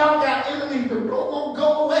 Some of y'all got enemies that won't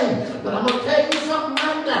go away. But I'm going to tell you something.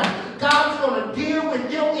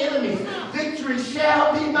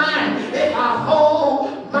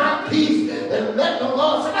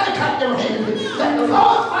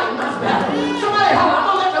 Lord fight my battle. Somebody holler, I'm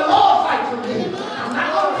going to let the Lord fight for me. I'm not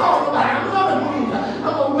going to call nobody. I'm going to move.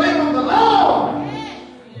 I'm going to wait on the Lord.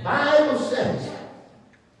 The Bible says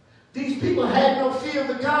these people had no fear of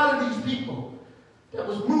the God of these people that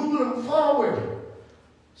was moving them forward.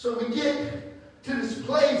 So we get to this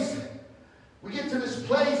place. We get to this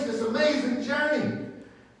place, this amazing journey.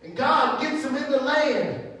 And God gets them in the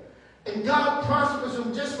land. And God prospers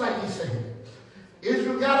them just like he said.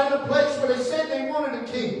 Israel got in a place where they said they wanted a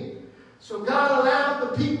king. So God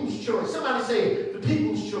allowed the people's choice. Somebody say the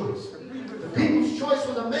people's choice. The people's choice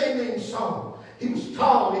was a man named Saul. He was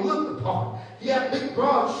tall. He looked the part. He had big,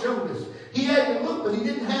 broad shoulders. He had the look, but he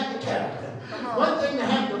didn't have the character. One thing to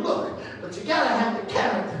have the look, but you got to have the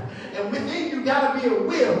character. And within you got to be a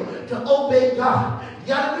will to obey God. You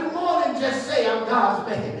got to do more than just say, I'm God's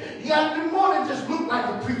man. You got to do more than just look like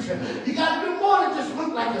a preacher. You got to do more than just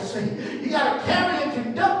look like a saint. You got to carry and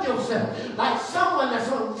conduct yourself like someone that's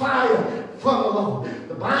on fire for the Lord.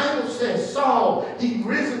 The Bible says Saul, he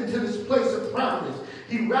risen to this place of prominence.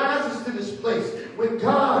 He rises to this place where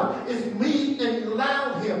God is leading and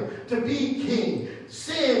allowed him to be king.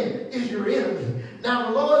 Sin is your enemy. Now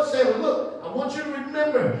the Lord said, look, I want you to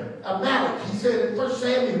remember Amalek. He said in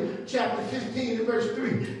 1Samuel chapter 15 and verse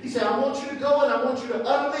 3. He said, I want you to go and I want you to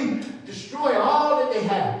utterly destroy all that they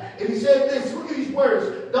have. And he said this, look at these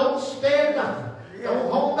words. Don't spare nothing.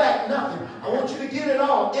 Don't hold back nothing. I want you to get it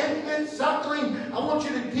all. Infant, suckling, I want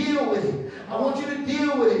you to deal with him. I want you to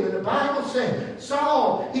deal with him. And the Bible says,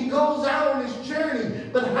 Saul, he goes out on his journey.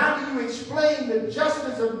 But how do you explain the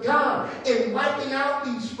justice of God in wiping out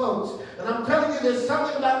these folks? And I'm telling you, there's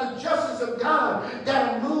something about the justice of God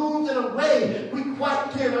that moves in a way we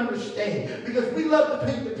quite can't understand. Because we love to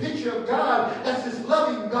paint the picture of God as this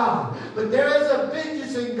loving God. But there is a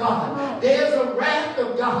vengeance in God. There's a wrath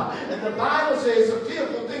of God. And the Bible says it's a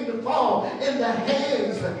fearful thing to fall in the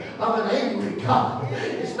hands of an angry God.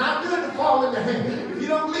 It's not good to fall in the hands. If you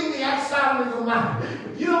don't believe me, ask Sodom and Gomorrah.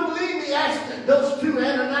 If you don't believe me, ask those two,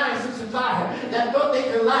 Ananias and Sapphira, that thought they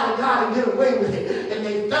could lie to God and get away with it. And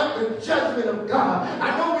they felt the judgment of God.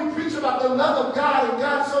 I know we preach about the love of God and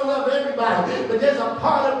God so loved everybody. But there's a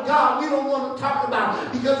part of God we don't want to talk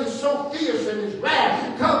about because it's so fierce and his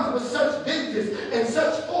wrath comes with such vengeance and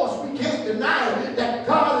such force. We can't deny it, that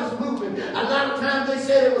God is moving. A lot of times they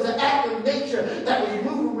said it was an act of nature that was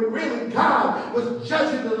moving, but really God was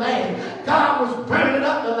judging the land. God was burning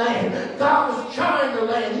up the land. God was charring the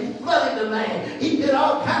land. He flooded the land. He did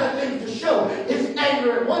all kinds of things to show his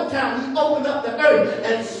anger. At one time he opened up the earth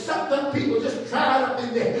and sucked up people, just dried up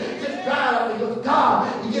in there. Just dried up because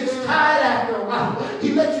God, he gets tired after a while.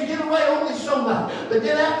 He lets you get away only so much. But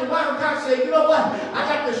then after a while, God said, you know what? I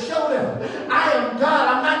got to show them. I am God.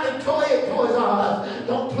 I'm not the toy at Toys R Us.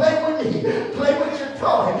 Don't play with me. Play with your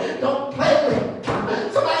toy. Don't play with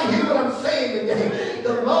it. Somebody hear what I'm saying today.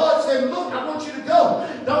 The Lord said, look, I want you to go.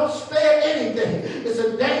 Don't spare anything. It's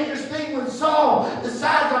a dangerous thing when Saul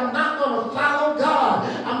decides I'm not going to follow God.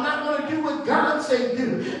 I'm not going to do what God said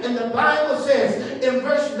do. And the Bible says in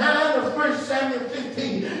verse 9 of 1Samuel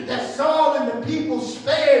 15 that Saul and the people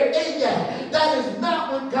spared Agag. That is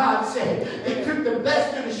not what God said. They took the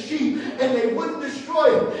best of the sheep and they wouldn't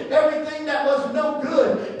destroy it. Everything that was no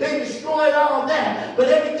good, they destroyed all that. But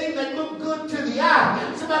everything that looked good to the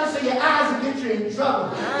eye, somebody say your eyes will get you in trouble.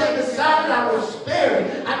 They decided I was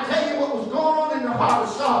spared. I tell you what was going on in the heart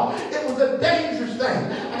of Saul. It was a dangerous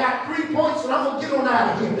thing. I got 3 points and I'm going to get on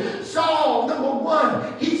out of here. Saul, number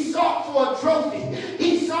one, he sought for a trophy.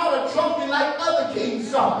 He sought a trophy like other kings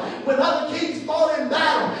sought. When other kings fought in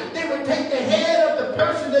battle, they would take the head of the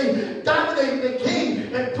person they dominated, the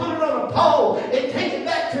king, and put it on a pole and take it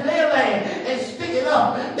back to their land and stick it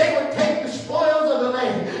up. They would take the spoils of the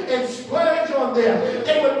land and splurge on them.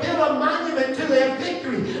 They would build a monument to their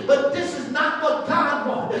victory. But this is not what God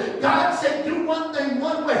wanted. God said, do one thing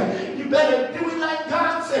one way. You better do it like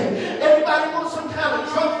God said. Everybody wants some kind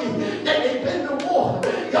of trophy that they've been to war.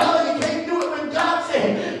 Y'all, you can't do it when God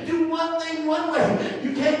said, do one thing one way.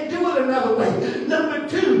 You can't do it another way. Number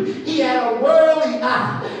two, he had a worldly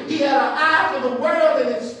eye. He had an eye for the world and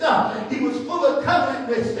its stuff. He was full of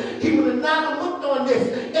covetousness. He would have not looked on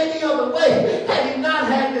this any other way had he not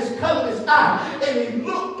had this covetous eye. And he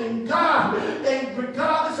looked in God, and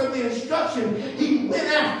regardless of the instruction, he went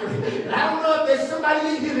after it. And I don't know if there's somebody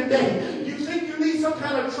in here today. You think you need some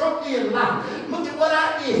kind of trophy in life. Look at what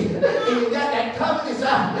I did. And you got that covetous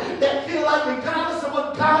eye that feel like regardless of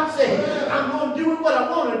what God said, I'm going to do what I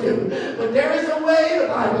want to do. But there is a way, the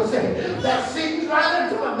Bible says, that seems right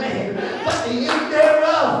unto a man, but the end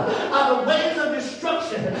thereof are the ways of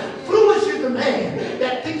destruction. Foolish is the man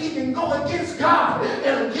that think he can go against God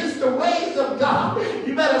and against the ways of God.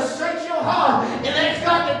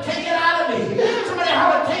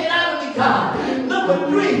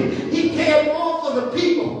 3, he cared more for the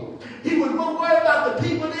people. He was more worried about the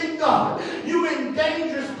people than God. You're in a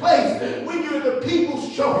dangerous place when you're the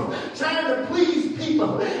people's choice, trying to please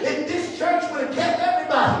people. If this church would have kept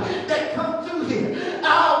everybody that come through here,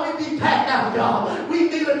 we'd be packed out, y'all. We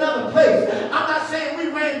need another place. I'm not saying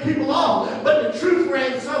we ran people off, but the truth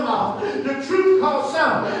ran some off. The truth caused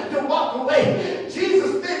some to walk away.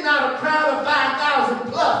 Jesus thinned out a crowd of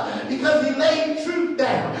 5,000 plus because he laid truth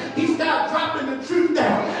down. He started dropping the truth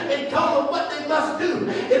down and told them what they must do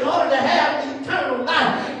in order to have eternal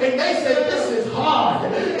life. And they said, this is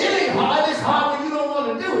hard. It ain't hard. It's hard when you don't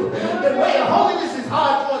want to do it. The way of holiness is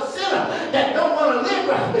hard for a sinner that don't want to live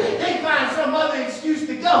right. They find some other excuse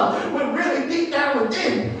to go when really deep down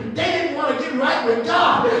within, they didn't want to get right with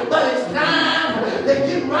God. But it's time to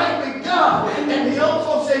get right with God. And the old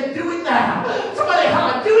folks say, do it now. Somebody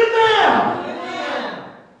holler, do it now.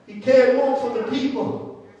 Yeah. He cared more for the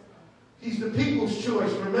people. He's the people's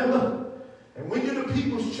choice, remember? And when you're the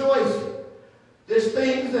people's choice, there's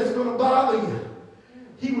things that's going to bother you.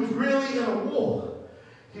 He was really in a war.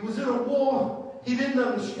 He was in a war he didn't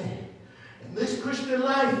understand. In this Christian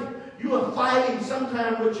life, you are fighting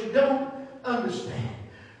sometimes what you don't understand.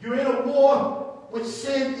 You're in a war with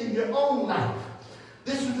sin in your own life.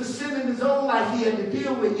 This was the sin in his own life he had to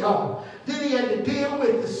deal with, y'all. Then he had to deal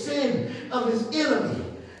with the sin of his enemy.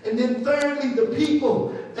 And then thirdly, the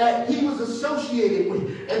people that he was associated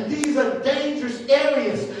with. And these are dangerous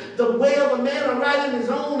areas. The way of a man are right in his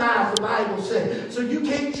own eyes, the Bible said. So you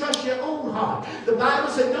can't trust your own heart. The Bible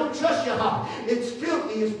said don't trust your heart. It's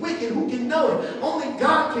filthy, it's wicked. Who can know it? Only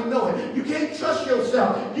God can know it. You can't trust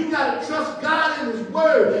yourself. You got to trust God in his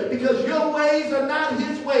word, because your ways are not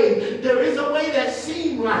his ways. There is a way that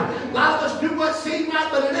seems right. A lot of us do what seems right,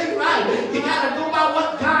 but it ain't right. You got to go by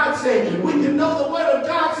what God said. When you know the word of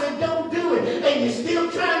God said don't do it, and you're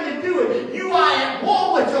still trying to do it, you are at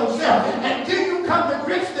war with yourself until you come to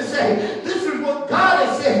grips to say, this is what God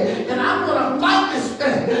has said, and I'm going to fight this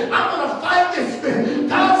thing. I'm going to fight this thing.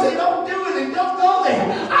 God said don't do it and don't go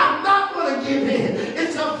there. I'm not going to give in.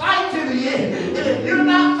 It's a fight to the end. And if you're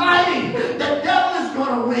not fighting, the devil is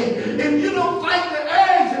going to win. If you don't fight the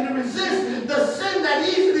urge and to resist the sin that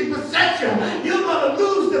easily besets you, you're going to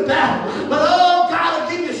lose the battle. But oh, God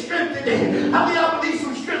will give you strength today. How many of y'all believe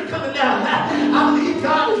some strength coming down now? I believe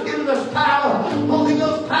God has given us power, Holy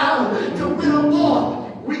Ghost power, to win a war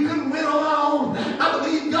we couldn't win on our own. I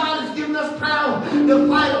believe God has given us power to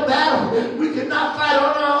fight a battle we could not fight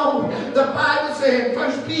on our own. The Bible says in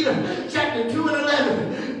 1 Peter chapter 2 and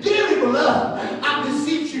 11, dearly beloved, I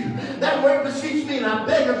beseech you. That word beseech me, and I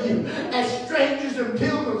beg of you, as strangers and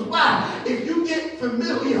pilgrims. Why? If you get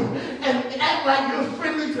familiar and act like you're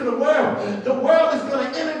friendly to the world is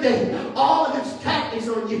going to inundate all of its tactics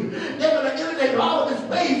on you. They're going to inundate all of its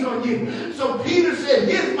ways on you. So Peter said,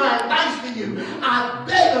 here's my advice to you. I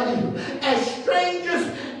beg of you, as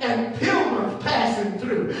strangers and pilgrims passing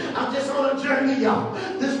through. I'm just on a journey, y'all.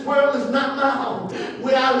 This world is not my home.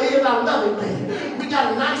 Where I live, I love it, man. We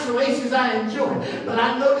got a nice oasis I enjoy, but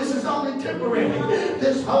I know this is only temporary.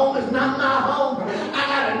 This home is not my home. I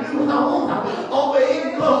got a new home over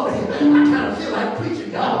in glory. I kind of feel like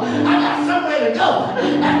preaching, y'all. I got somewhere to go.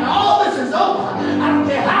 After all this is over, I don't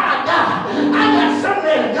care how I die. I got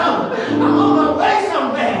somewhere to go. I'm on my way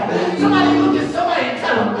somewhere. Somebody look at somebody and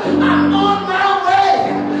tell them, I'm on my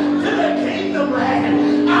way to the kingdom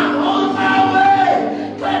land. I'm on my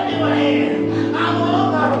way. Clap your hands. I'm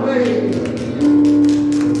on my way.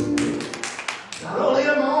 Not only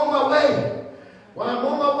am I on my way, when I'm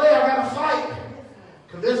on my way, I got to fight.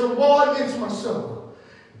 Because there's a war against my soul.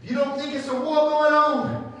 If you don't think it's a war going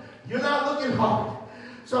on, you're not looking hard.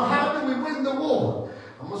 So how do we win the war?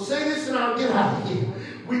 I'm going to say this and I'll get out of here.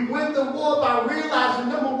 We win the war by realizing,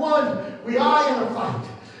 number one, we are in a fight.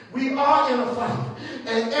 We are in a fight.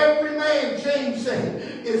 And every man, James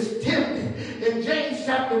said, is tempted. In James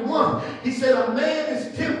chapter 1, he said a man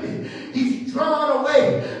is tempted. He's drawn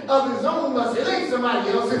away of his own lust. It ain't somebody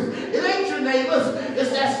else's. It ain't your neighbor's.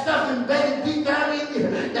 It's that stuff embedded deep down in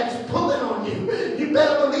you that's pulling on you. You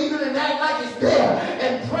better believe it and act like it's there.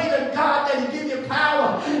 And pray to God that he give you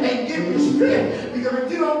power and give you strength. Because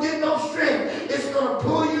if you don't get no strength, it's going to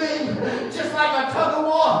pull you in just like a tug of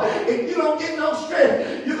war. If you don't get no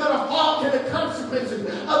strength, you're going to fall to the consequences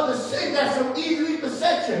of the sin that so easily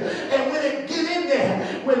besets you. And when it get in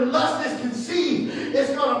there, when lust is conceived,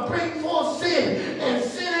 it's going to bring forth sin. And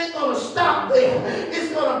sin ain't going to stop there.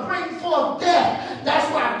 It's going to bring forth death.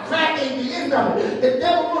 That's why crack ain't the end of it. The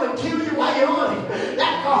devil want to kill you while you're on it.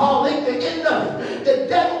 Alcohol ain't the end of it. The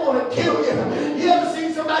devil want to kill you. You ever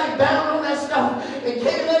seen somebody bound on that stuff and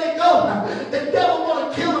can't let it go? The devil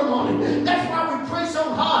want to kill them on it. That's why we pray so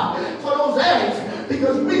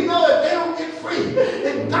free.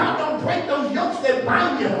 If God don't break those yokes that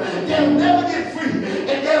bind you, they'll never get free.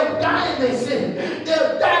 And they'll die in their sin.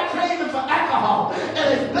 They'll die craving for alcohol. And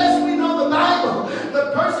as best we know the Bible,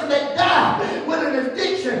 the person that died with an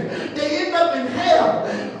addiction, they end up in hell,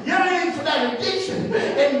 yearning for that addiction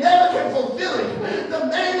and never can fulfill it. The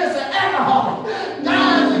man that's an alcoholic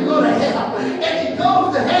dies and goes to hell. And he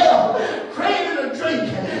goes to hell craving a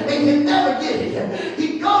drink and can never get it.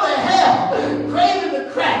 He go to hell craving the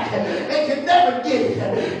crack and can never get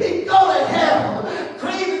it. He go to hell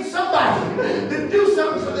craving somebody to do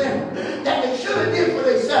something for them that they should have did for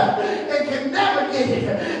themselves and can never get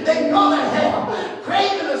it. They go to hell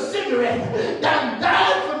craving a cigarette that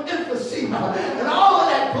died from emphysema and all of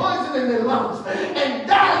that poison in their lungs and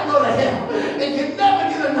die and go to hell and can never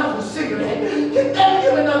get another cigarette, can never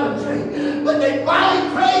get another drink, but they body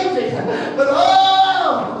craves it. But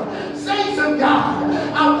oh, saints of God,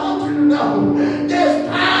 I want you to know there's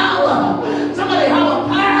power. Somebody have a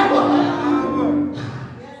power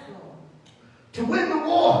to win the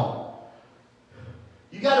war.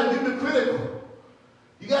 You got to do the critical.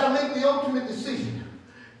 You got to make the ultimate decision.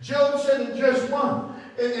 Job said in verse 1,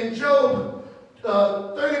 in Job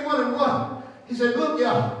 31:1, he said, look,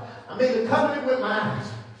 y'all, I made a covenant with my eyes.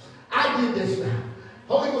 I did this now.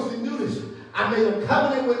 Holy Ghost knew this. I made a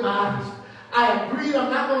covenant with my eyes. I agreed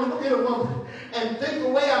I'm not going to look at a woman and think the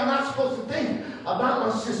way I'm not supposed to think about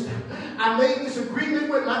my sister. I made this agreement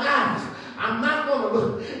with my eyes. I'm not going to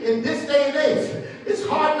look. In this day and age, it's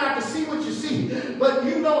hard not to see what you see, but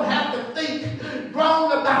you don't have to think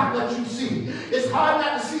wrong about what you see. It's hard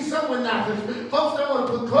not to see someone now. Folks don't want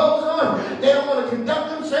to put clothes on. They don't want to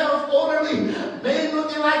conduct themselves orderly. Men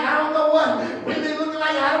looking like I don't know what. Women looking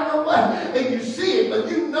like I don't know what. And you see it, but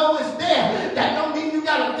you know it's there. That don't mean you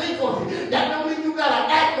got to think on it. That don't mean you got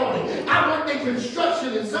to act on it. I worked in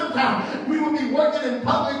construction, and sometimes we would be working in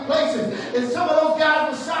public places, and some of those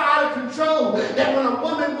guys were so out of control that when a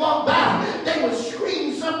woman walked by, they would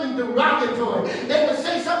scream something derogatory. They would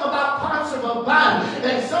say something about parts of her body,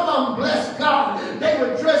 and some of them, bless God, they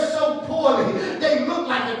would dress so poorly. They looked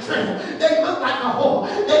like a tramp. They looked like a whore.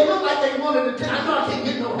 They looked like they wanted to. I know I can't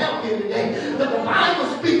get no help here today, but the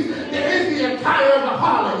Bible speaks. There is the attire of a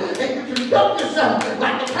harlot, and you conduct yourself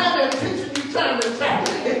like the kind of attention you're trying to attract.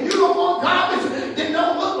 If you don't want garbage, then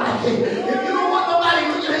don't look like it. If you don't want nobody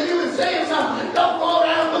looking at you and saying something, don't go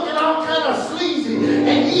around looking all kind of sleazy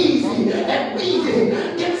and easy and weedy.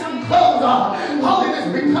 Get some clothes on. Holiness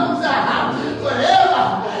becomes a house forever.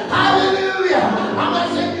 Hallelujah. I'm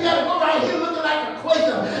not saying you got to go right here looking like a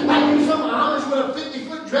Quaker, like you some Amish with a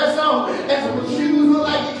 50-foot dress on and some shoes look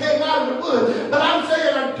like you came out of the woods. But I'm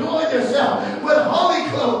saying adorn yourself with holy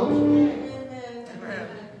clothes.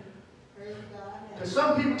 Because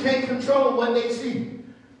some people can't control what they see.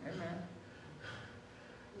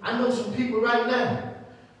 I know some people right now,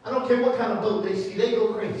 I don't care what kind of boat they see, they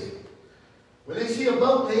go crazy. When they see a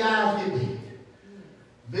boat, their eyes get big.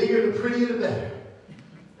 Bigger, the prettier, the better.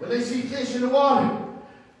 When they see fish in the water,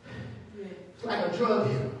 it's like a drug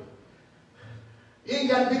deal. You ain't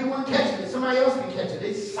got to be the one catching it. Somebody else can catch it. It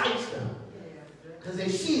excites them because they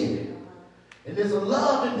see it. And there's a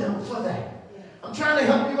love in them for that. I'm trying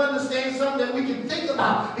to help you understand something that we can think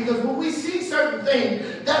about. Because when we see certain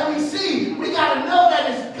things that we see, we got to know that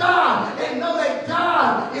it's God and know that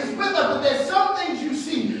God is with us. But there's some things you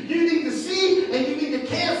see, you need to see and you need to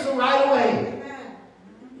cancel right away.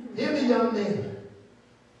 Hear me, young men.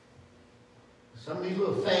 Some of these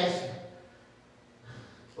little fast.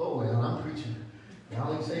 Oh, well, I'm preaching.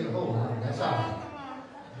 Y'all ain't saying a whole lot. That's all right.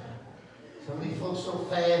 Some of these folks so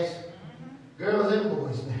fast. Girls and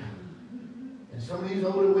boys now. And some of these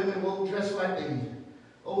older women won't dress like these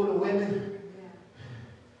older women.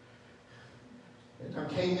 And I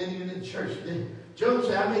came into the church. Job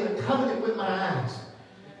said, I made a covenant with my eyes.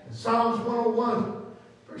 In Psalms 101,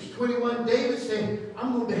 verse 21, David said,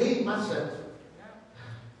 I'm going to behave myself.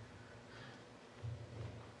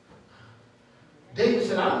 David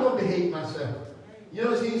said, I'm going to behave myself. You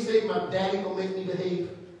notice he said, my daddy going to make me behave.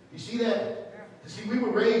 You see that? See, we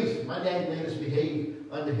were raised, my daddy made us behave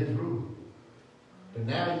under his rule. But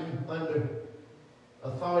now you're under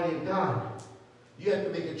authority of God. You have to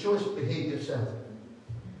make a choice to behave yourself.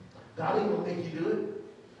 God ain't going to make you do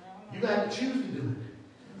it. You got to choose to do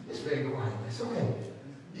it. It's very quiet. It's okay.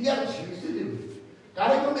 You got to choose to do it.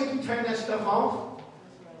 God ain't going to make you turn that stuff off.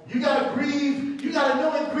 You got to grieve. You got to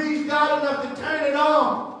know it grieves God enough to turn it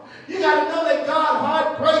on. You got to know that God's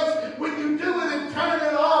heart breaks when you do it and turn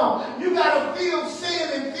it on. You got to feel sin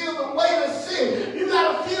and feel the weight of sin. You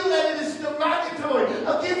got to feel that it is derogatory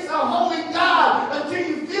against a holy God. Until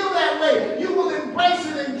you feel that way, you will embrace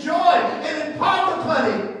it, enjoy, and impart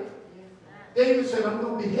upon it. Then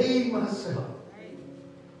myself.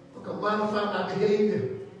 I'm going to modify my behavior.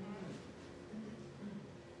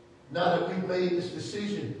 Now that we've made this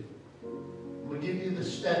decision, I'm going to give you the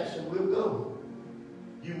steps and we'll go.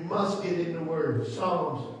 You must get in the Word.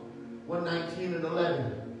 Psalms 119 and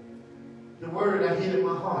 11. The Word I hid in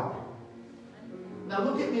my heart. Now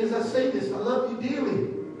look at me as I say this. I love you dearly.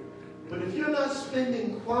 But if you're not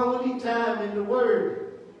spending quality time in the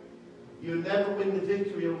Word, you'll never win the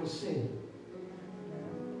victory over sin.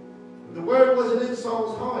 The Word wasn't in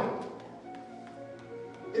Saul's heart.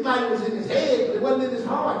 It might have was in his head, but it wasn't in his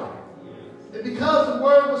heart. And because the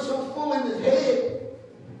Word was so full in his head,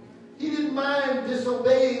 he didn't mind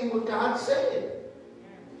disobeying what God said.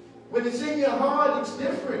 When it's in your heart, it's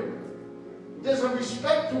different. There's a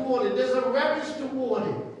respect toward it. There's a reverence toward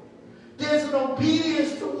it. There's an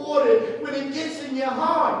obedience toward it when it gets in your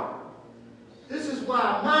heart. This is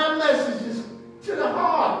why my message is to the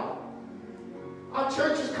heart. Our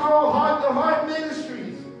church is called Heart-to-Heart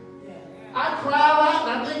Ministries. I cry a lot,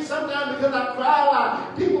 and I think sometimes because I cry a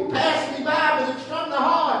lot, people pass me by, but it's from the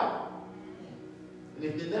heart. And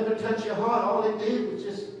if they never touch your heart, all they did was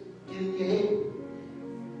just get in your head.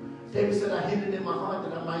 David said, I hid it in my heart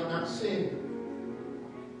that I might not sin.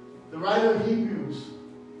 The writer of Hebrews,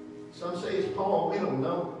 some say it's Paul, we don't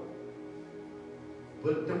know.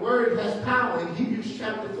 But the word has power in Hebrews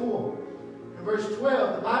chapter 4. In verse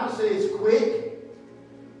 12, the Bible says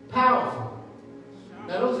quick, powerful.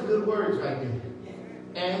 Now those are good words right there.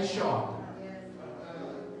 And sharp.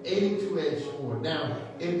 82-edged sword. Now,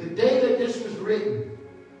 in the day that this was written,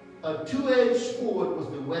 a two-edged sword was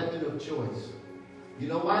the weapon of choice. You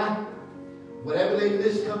know why? Whatever they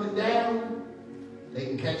miss coming down, they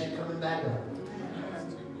can catch it coming back up.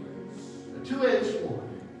 A two-edged sword.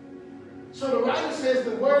 So the writer says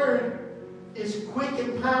the word is quick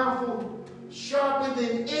and powerful, sharper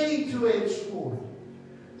than any two-edged sword.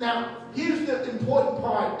 Now, here's the important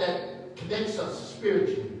part that connects us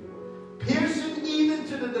spiritually. Piercing even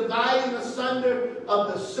to the dividing asunder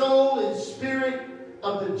of the soul and spirit,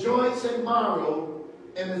 of the joints and marrow,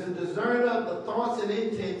 and is a discerner of the thoughts and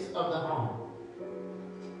intents of the heart.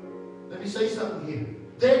 Let me say something here.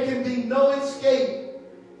 There can be no escape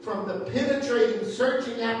from the penetrating,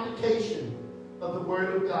 searching application of the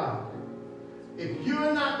Word of God. If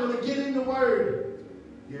you're not going to get in the Word,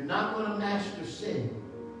 you're not going to master sin.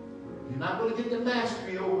 You're not going to get the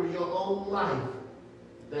mastery over your own life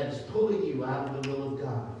that is pulling you out of the will of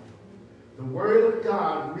God. The Word of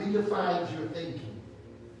God redefines your thinking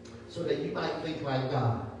so that you might think like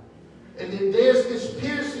God. And then there's this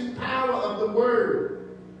piercing power of the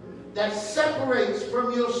Word that separates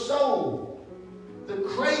from your soul the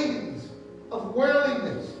cravings of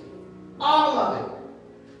worldliness. All of it.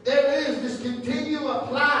 There is this continual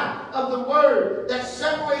apply of the Word that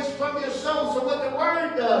separates from your soul. So what the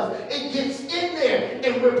Word does, it gets in there.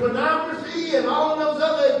 And where pornography and all of those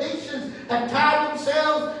other addictions have tied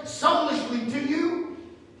themselves soulishly to you,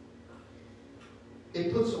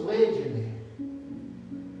 it puts a wedge in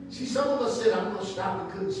there. See, some of us said, I'm going to stop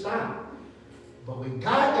and couldn't stop. But when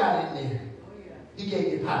God got in there, He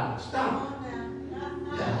gave you power to stop.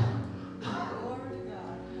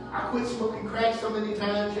 I quit smoking crack so many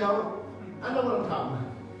times, y'all. I know what I'm talking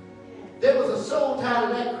about. There was a soul tied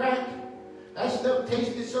to that crack. That stuff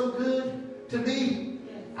tasted so good to me.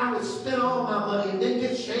 I would spend all my money and then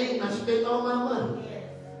get shamed. I spent all my money.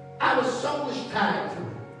 I was soulish tied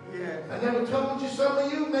to it. I never told you, some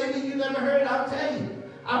of you, maybe you never heard it, I'll tell you.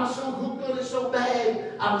 I was so hooked on it so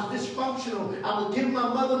bad, I was dysfunctional. I would give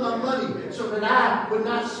my mother my money so that I would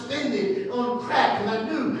not spend it on crack. And I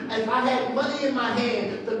knew if I had money in my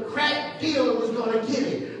hand, the crack dealer was going to get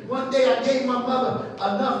it. One day I gave my mother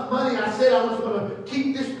enough money. I said I was going to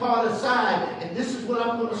keep this part aside, and this is what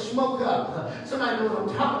I'm going to smoke up. Somebody knows what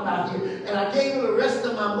I'm talking about here. And I gave her the rest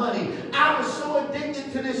of my money. I was so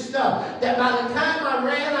addicted to this stuff that by the time I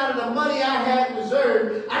ran out of the money I had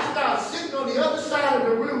reserved, I started sitting on the other side of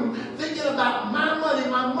the room thinking about my money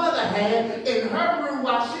my mother had in her room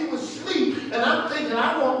while she was asleep. And I'm thinking,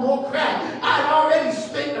 I want more crack. I'd already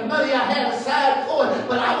spent the money I had aside for it,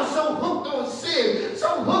 but I was so hooked on sin,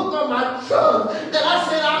 so hooked on my drugs, that I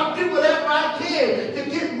said I'll do whatever I can to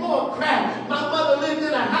get more crack. My mother lived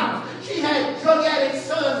in a house. She had drug addict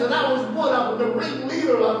sons, and I was one of them, the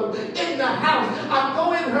ringleader of them, in the house. I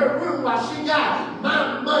go in her room while she got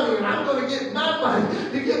my money, and I'm going to get my money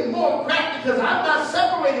to get more crack because I'm not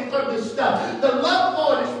separated from this stuff. The love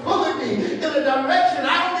for it is pulling me in a direction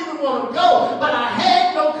I don't even want to go, but I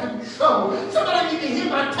had no control. Somebody need to hear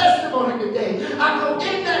my testimony today. I go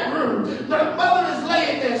in that room. My mother is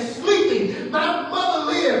laying there sleeping. My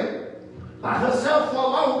mother lived by herself for a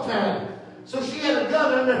long time. So she had a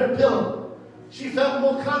gun under under her pillow. She felt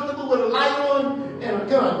more comfortable with a light on and a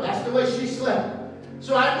gun. That's the way she slept.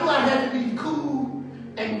 So I knew I had to be cool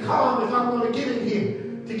and calm if I'm going to get in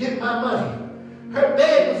here to get my money. Her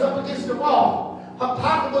bed was up against the wall. Her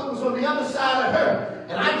pocketbook was on the other side of her.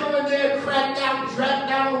 And I go in there, cracked out, dragged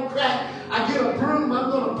down on crack. I get a broom, I'm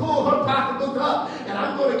going to pull her pocketbook up, and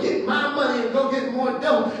I'm going to get my money and go get more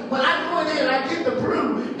dough. When I go in there and I get the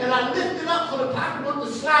broom, and I lift it up for the pocketbook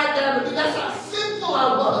to slide down, because that's how simple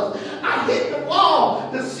I was. I hit the wall,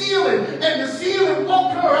 the ceiling, and the ceiling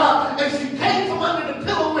woke her up, and she came from under the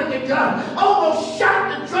pillow with the gun, almost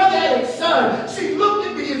shot the drug addict's son. She looked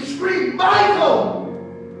at me and screamed, "Michael!"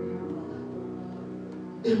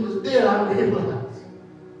 It was then I realized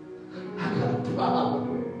I got a problem.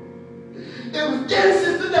 It was then,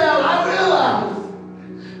 Sister Nell, I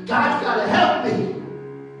realized God's got to help me.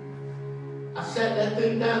 I sat that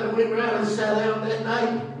thing down and went around and sat down that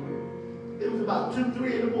night. It was about 2,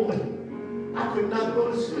 3 in the morning. I could not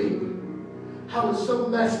go to sleep. I was so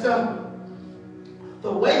messed up.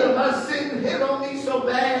 The weight of my sin hit on me so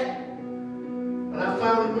bad. When I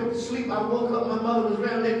finally went to sleep, I woke up. My mother was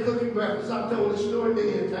around there cooking breakfast. I've told this story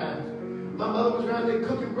many times. My mother was around there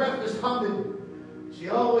cooking breakfast, humming. She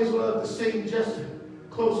always loved to sing Just a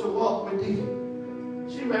Closer Walk with Thee.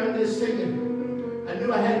 She ran there singing. I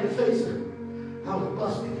knew I had to face her. I was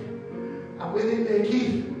busted. I went in there,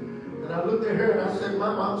 Keith, and I looked at her and I said,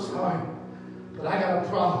 "Mama, I'm sorry, but I got a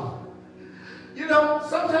problem." You know,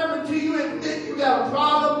 sometimes until you admit you got a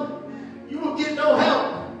problem, you will get no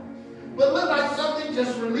help. But it looked like something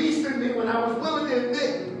just released in me when I was willing to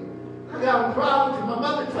admit I got a problem. Because my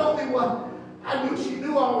mother told me what I knew she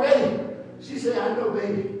knew already. She said, "I know,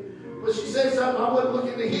 baby." But she said something I wasn't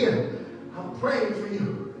looking to hear. "I'm praying for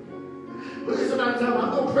you." But listen, I'm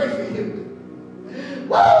going to pray for you.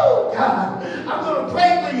 Whoa, God, I'm going to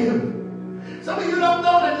pray for you. Some of you don't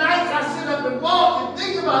know the nights I sit up and walk and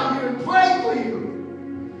think about you and pray for you.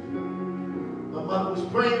 My mother was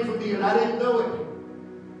praying for me and I didn't know it.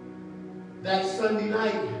 That Sunday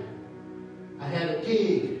night, I had a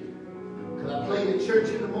gig because I played at church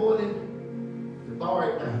in the morning, the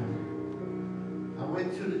bar at night. I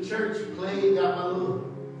went to the church, played, got my little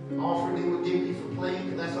offering they would give me for playing,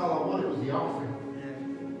 because that's all I wanted was the offering.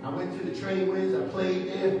 I went to the trade winds, I played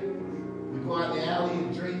there. We go out in the alley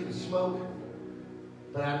and drink and smoke.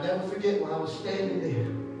 But I'll never forget when I was standing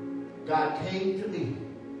there, God came to me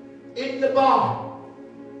in the bar.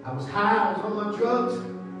 I was high, I was on my drugs,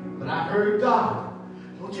 but I heard God.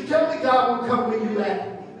 Don't you tell me God will come where you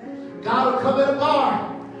at. God will come in a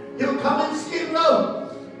bar. He'll come in Skid Row.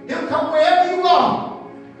 He'll come wherever you are,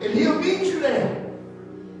 and he'll meet you there.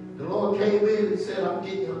 The Lord came in and said, "I'm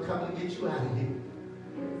coming to get you out of here."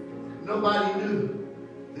 Nobody knew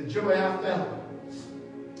the joy I felt.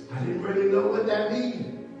 I didn't really know what that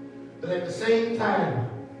means. But at the same time,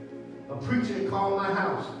 a preacher called my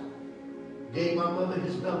house, gave my mother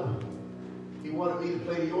his number. He wanted me to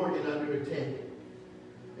play the organ under a tent.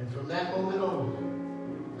 And from that moment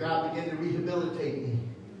on, God began to rehabilitate me.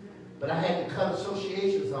 But I had to cut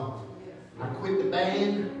associations off. I quit the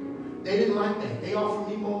band. They didn't like that. They offered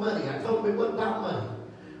me more money. I told them it wasn't about money.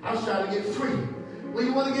 I was trying to get free. When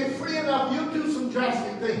you want to get free enough, you'll do some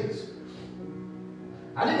drastic things.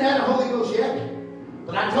 I didn't have the Holy Ghost yet,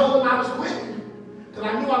 but I told them I was quitting because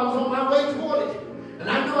I knew I was on my way toward it. And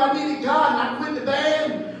I knew I needed God, and I quit the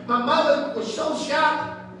band. My mother was so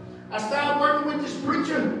shocked. I started working with this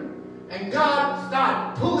preacher, and God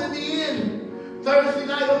started pulling me in. Thursday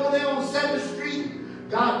night over there on 7th Street,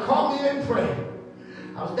 God called me in prayer.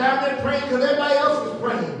 I was down there praying because everybody else was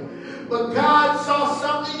praying. But God saw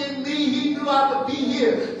something in me. He knew I would be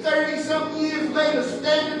here 30-something years later,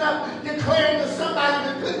 standing up, declaring to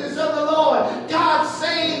somebody the goodness of the Lord. God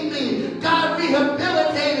saved me. God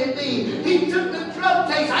rehabilitated me. He took the drug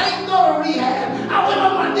taste. I didn't go to rehab. I went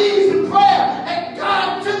on my knees in prayer, and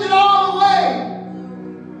God took it all away.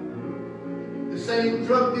 The same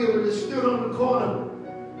drug dealer that stood on the corner,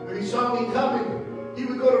 when he saw me coming, he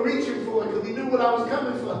would go to reaching for it because he knew what I was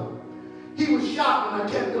coming for. He was shocked when I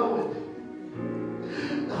kept going.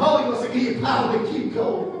 The Holy Ghost will give you power to keep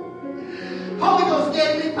going. Holy Ghost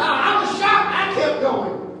gave me power. I was shocked. I kept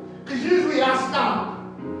going. Because usually I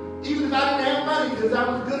stopped. Even if I didn't have money, because I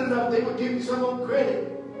was good enough, they would give me some on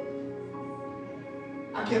credit.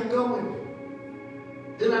 I kept going.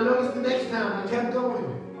 Then I noticed the next time I kept going.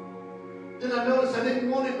 Then I noticed I didn't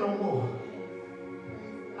want it no more.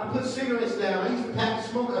 I put cigarettes down. I used to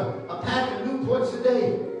smoke a pack of Newports a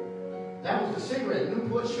day. That was the cigarette,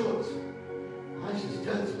 Newport Shorts. I used to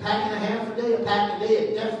tell a pack and a half a day, a pack a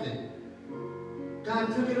day, definite. God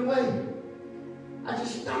took it away. I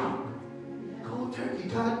just stopped. cold turkey.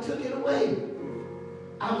 God took it away.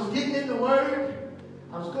 I was getting in the Word.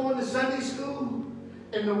 I was going to Sunday school.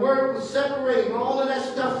 And the Word was separating all of that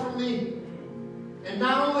stuff from me. And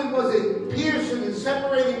not only was it piercing and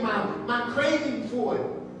separating my craving for it,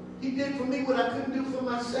 He did for me what I couldn't do for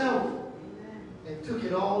myself. And took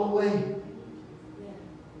it all away.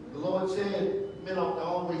 The Lord said, men ought to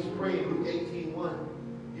always pray in Luke 18:1.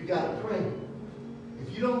 You got to pray.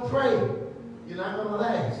 If you don't pray, you're not going to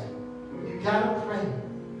last. You got to pray.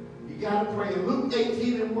 You got to pray. In Luke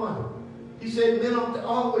 18:1, He said men ought to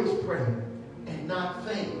always pray and not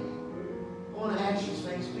faint. I want to ask you,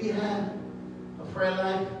 saints, do you have a prayer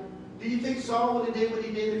life? Do you think Saul would have did what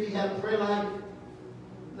he did if he had a prayer life?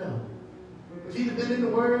 No. If he'd have been in the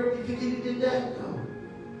Word, you think he'd have did that? No.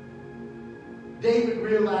 David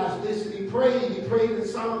realized this and he prayed. He prayed in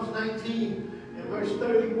Psalms 19 and verse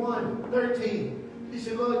 13. He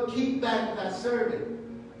said, Lord, keep back thy servant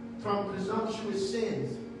from presumptuous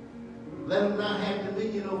sins. Let him not have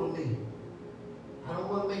dominion over me. I don't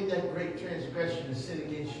want to make that great transgression to sin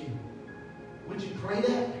against you. Would you pray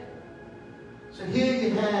that? So here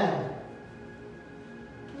you have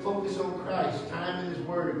focus on Christ, time in His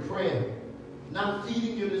Word, prayer, not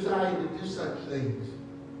feeding your desire to do such things.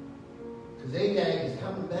 Because Agag is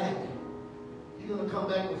coming back. He's going to come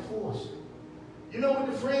back with force. You know what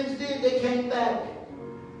the friends did? They came back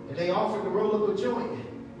and they offered to roll up a joint.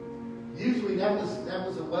 Usually that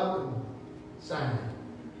was a welcome sign.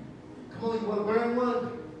 Come on, you want to burn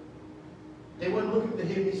one? They weren't looking to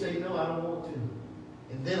hear me say, no, I don't want to.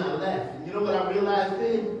 And then I left. And you know what I realized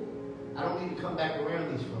then? I don't need to come back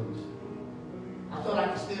around these folks. I thought I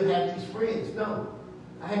could still have these friends. No.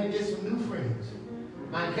 I had to get some new friends.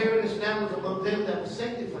 My inheritance now was among them that was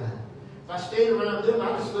sanctified. If I stayed around them,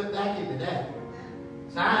 I would slip back into that.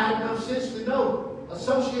 So I had enough sense to know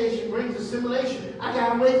association brings assimilation. I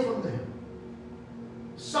got away from them.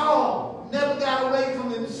 Saul never got away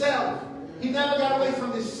from himself. He never got away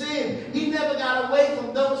from his sin. He never got away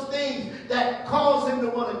from those things that caused him to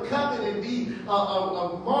want to come in and be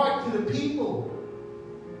a mark to the people.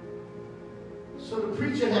 So the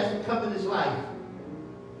preacher has to come in his life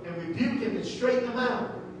and rebuke him and straighten him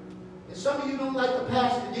out. And some of you don't like the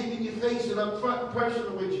pastor getting in your face and up front and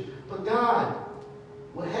personal with you. But God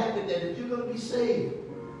will have it that if you're going to be saved,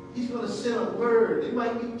 He's going to send a word. It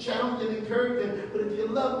might be challenging, encouraging, but if you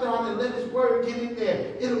love God and let His word get in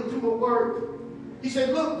there, it'll do a work. He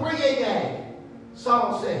said, look, bring Agag.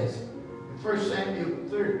 Saul says in 1Samuel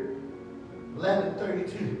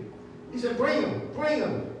 11:32. He said, bring him, bring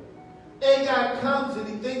him. Agag comes and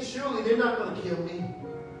he thinks, surely they're not going to kill me.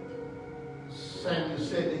 Samuel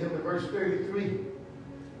said to him in verse 33,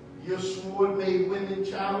 your sword made women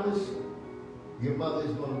childless. Your mother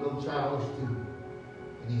is going to go childless too.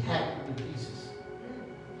 And he hacked them to pieces.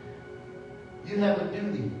 You have a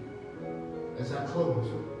duty, as I close.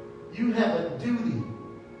 You have a duty.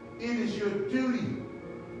 It is your duty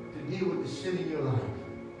to deal with the sin in your life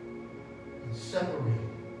and separate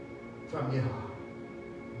it from your heart.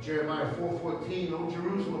 Jeremiah 4:14, O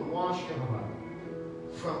Jerusalem, wash your heart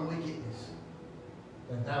from wickedness,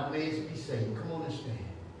 that thou mayest be saved. Come on and stand.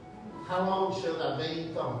 How long shall thy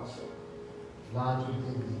vain thoughts lodge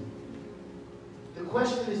within thee? The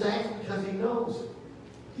question is asked because He knows.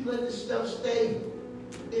 He let this stuff stay.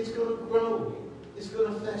 It's going to grow. It's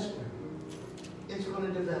going to fester. It's going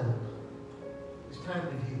to develop. It's time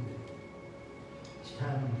to deal with it. It's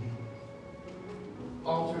time to deal with it.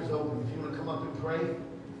 Altar is open. If you want to come up and pray,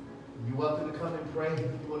 you're welcome to come and pray. If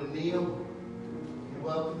you want to kneel, you're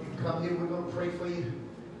welcome. You come here. We're going to pray for you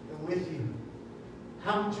and with you.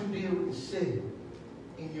 How would you deal with the sin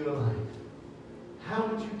in your life? How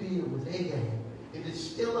would you deal with Agag? If it's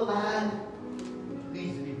still alive, it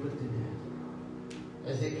needs to be put to death.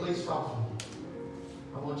 As they play softly,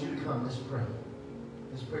 I want you to come. Let's pray.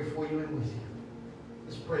 Let's pray for you and with you.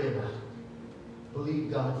 Let's pray about it.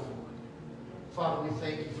 Believe God for it. Father, we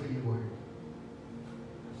thank you for your word.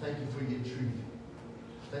 Thank you for your truth.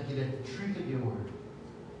 Thank you that the truth of your word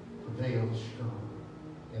prevails strong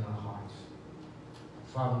in our hearts.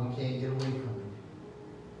 Father, we can't get away from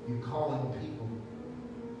it. You're calling people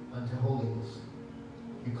unto holiness.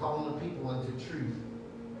 You're calling the people unto truth.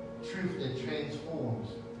 Truth that transforms.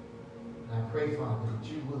 And I pray, Father, that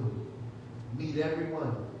you will meet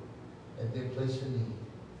everyone at their place of need.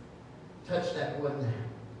 Touch that one now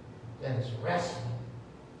that is wrestling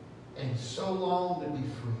and so long to be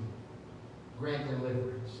free. Grant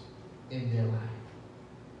deliverance in their life.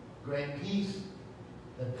 Grant peace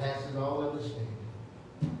that passes all understanding.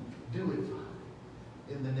 Do it, Father,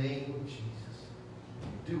 in the name of Jesus.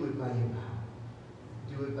 Do it by your power.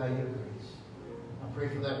 Do it by your grace. I pray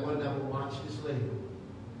for that one that will watch this later.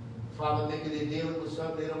 Father, maybe they're dealing with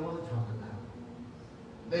something they don't want to talk about.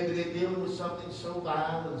 Maybe they're dealing with something so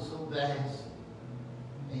vile and so vast,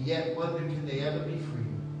 and yet wonder, can they ever be free?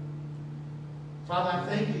 Father, I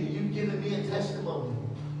thank you. You've given me a testimony.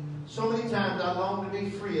 So many times I long to be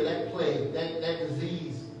free of that plague, that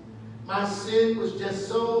disease. My sin was just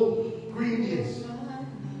so grievous.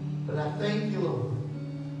 But I thank you, Lord,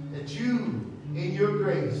 that you, in your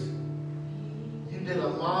grace, you did a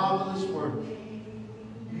marvelous work.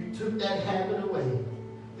 You took that habit away.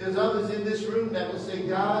 There's others in this room that will say,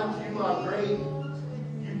 God, you are great.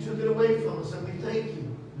 You took it away from us, and we thank you.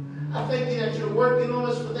 I thank you that you're working on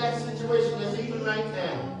us for that situation that's even right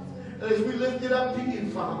now. And as we lift it up to you,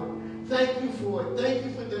 Father, thank you for it. Thank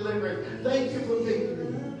you for deliverance. Thank you for victory.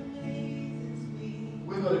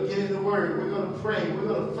 We're going to get in the Word. We're going to pray. We're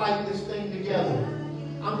going to fight this thing together.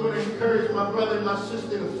 I'm going to encourage my brother and my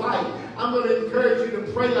sister to fight. I'm going to encourage you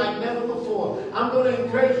to pray like never before. I'm going to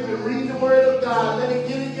encourage you to read the Word of God. Let it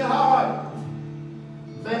get in your heart.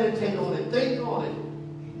 Meditate on it. Think on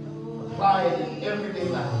it. Apply it in everyday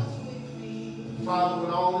life. Father,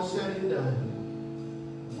 when all is said and done,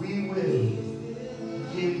 we will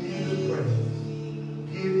give you the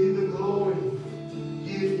praise, give you the glory,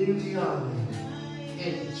 give you the honor.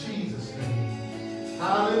 In Jesus' name.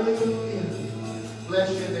 Hallelujah. Bless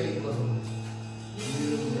your name, Lord.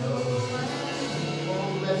 You know.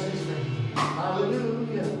 Oh, bless his name.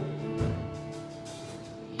 Hallelujah.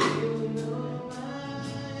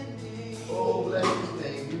 Oh, bless his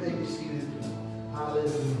name. You may be seated.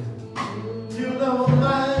 Hallelujah. You know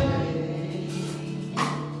my name.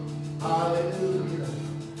 Hallelujah.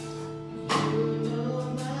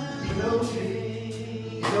 He knows you.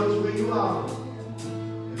 He knows where you are.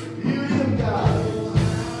 And the beauty of God is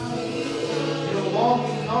He'll walk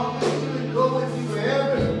and talk with you and go with you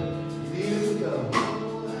wherever you need him to go.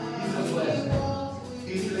 He's a blessing.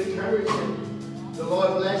 He's an encouragement. The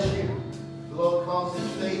Lord bless you. The Lord cause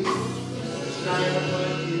his face to shine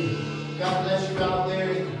upon you. God bless you out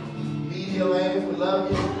there in media land. We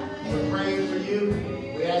love you. We're praying for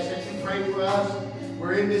you. We ask that you pray for us.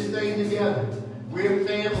 We're in this thing together. We're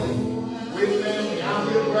family. We're family.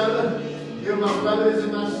 I'm your brother. You're my brothers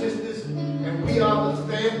and my sisters. And we are the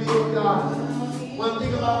family of God. One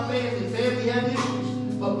thing about family. Family has issues,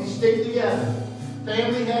 but we stick together.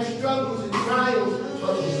 Family has struggles and trials,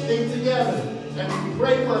 but we stick together. And we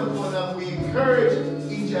pray one for another. We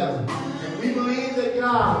encourage each other. And we believe that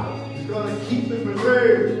God is going to keep and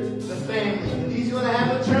preserve the family. He's going to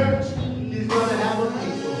have a church. He's going to have a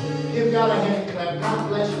people. Give God a hand clap. God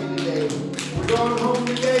bless you today. We're going home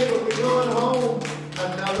today, but we're going home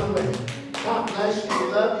another way. God bless you.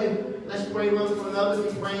 We love you. Let's pray one for another.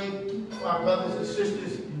 Be praying for our brothers and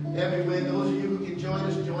sisters everywhere. Those of you who can join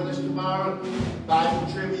us tomorrow.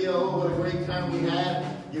 Bible trivia. Oh, what a great time we have.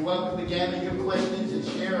 You're welcome to gather your questions and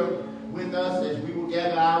share them with us as we will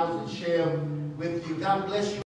gather ours and share them with you. God bless you.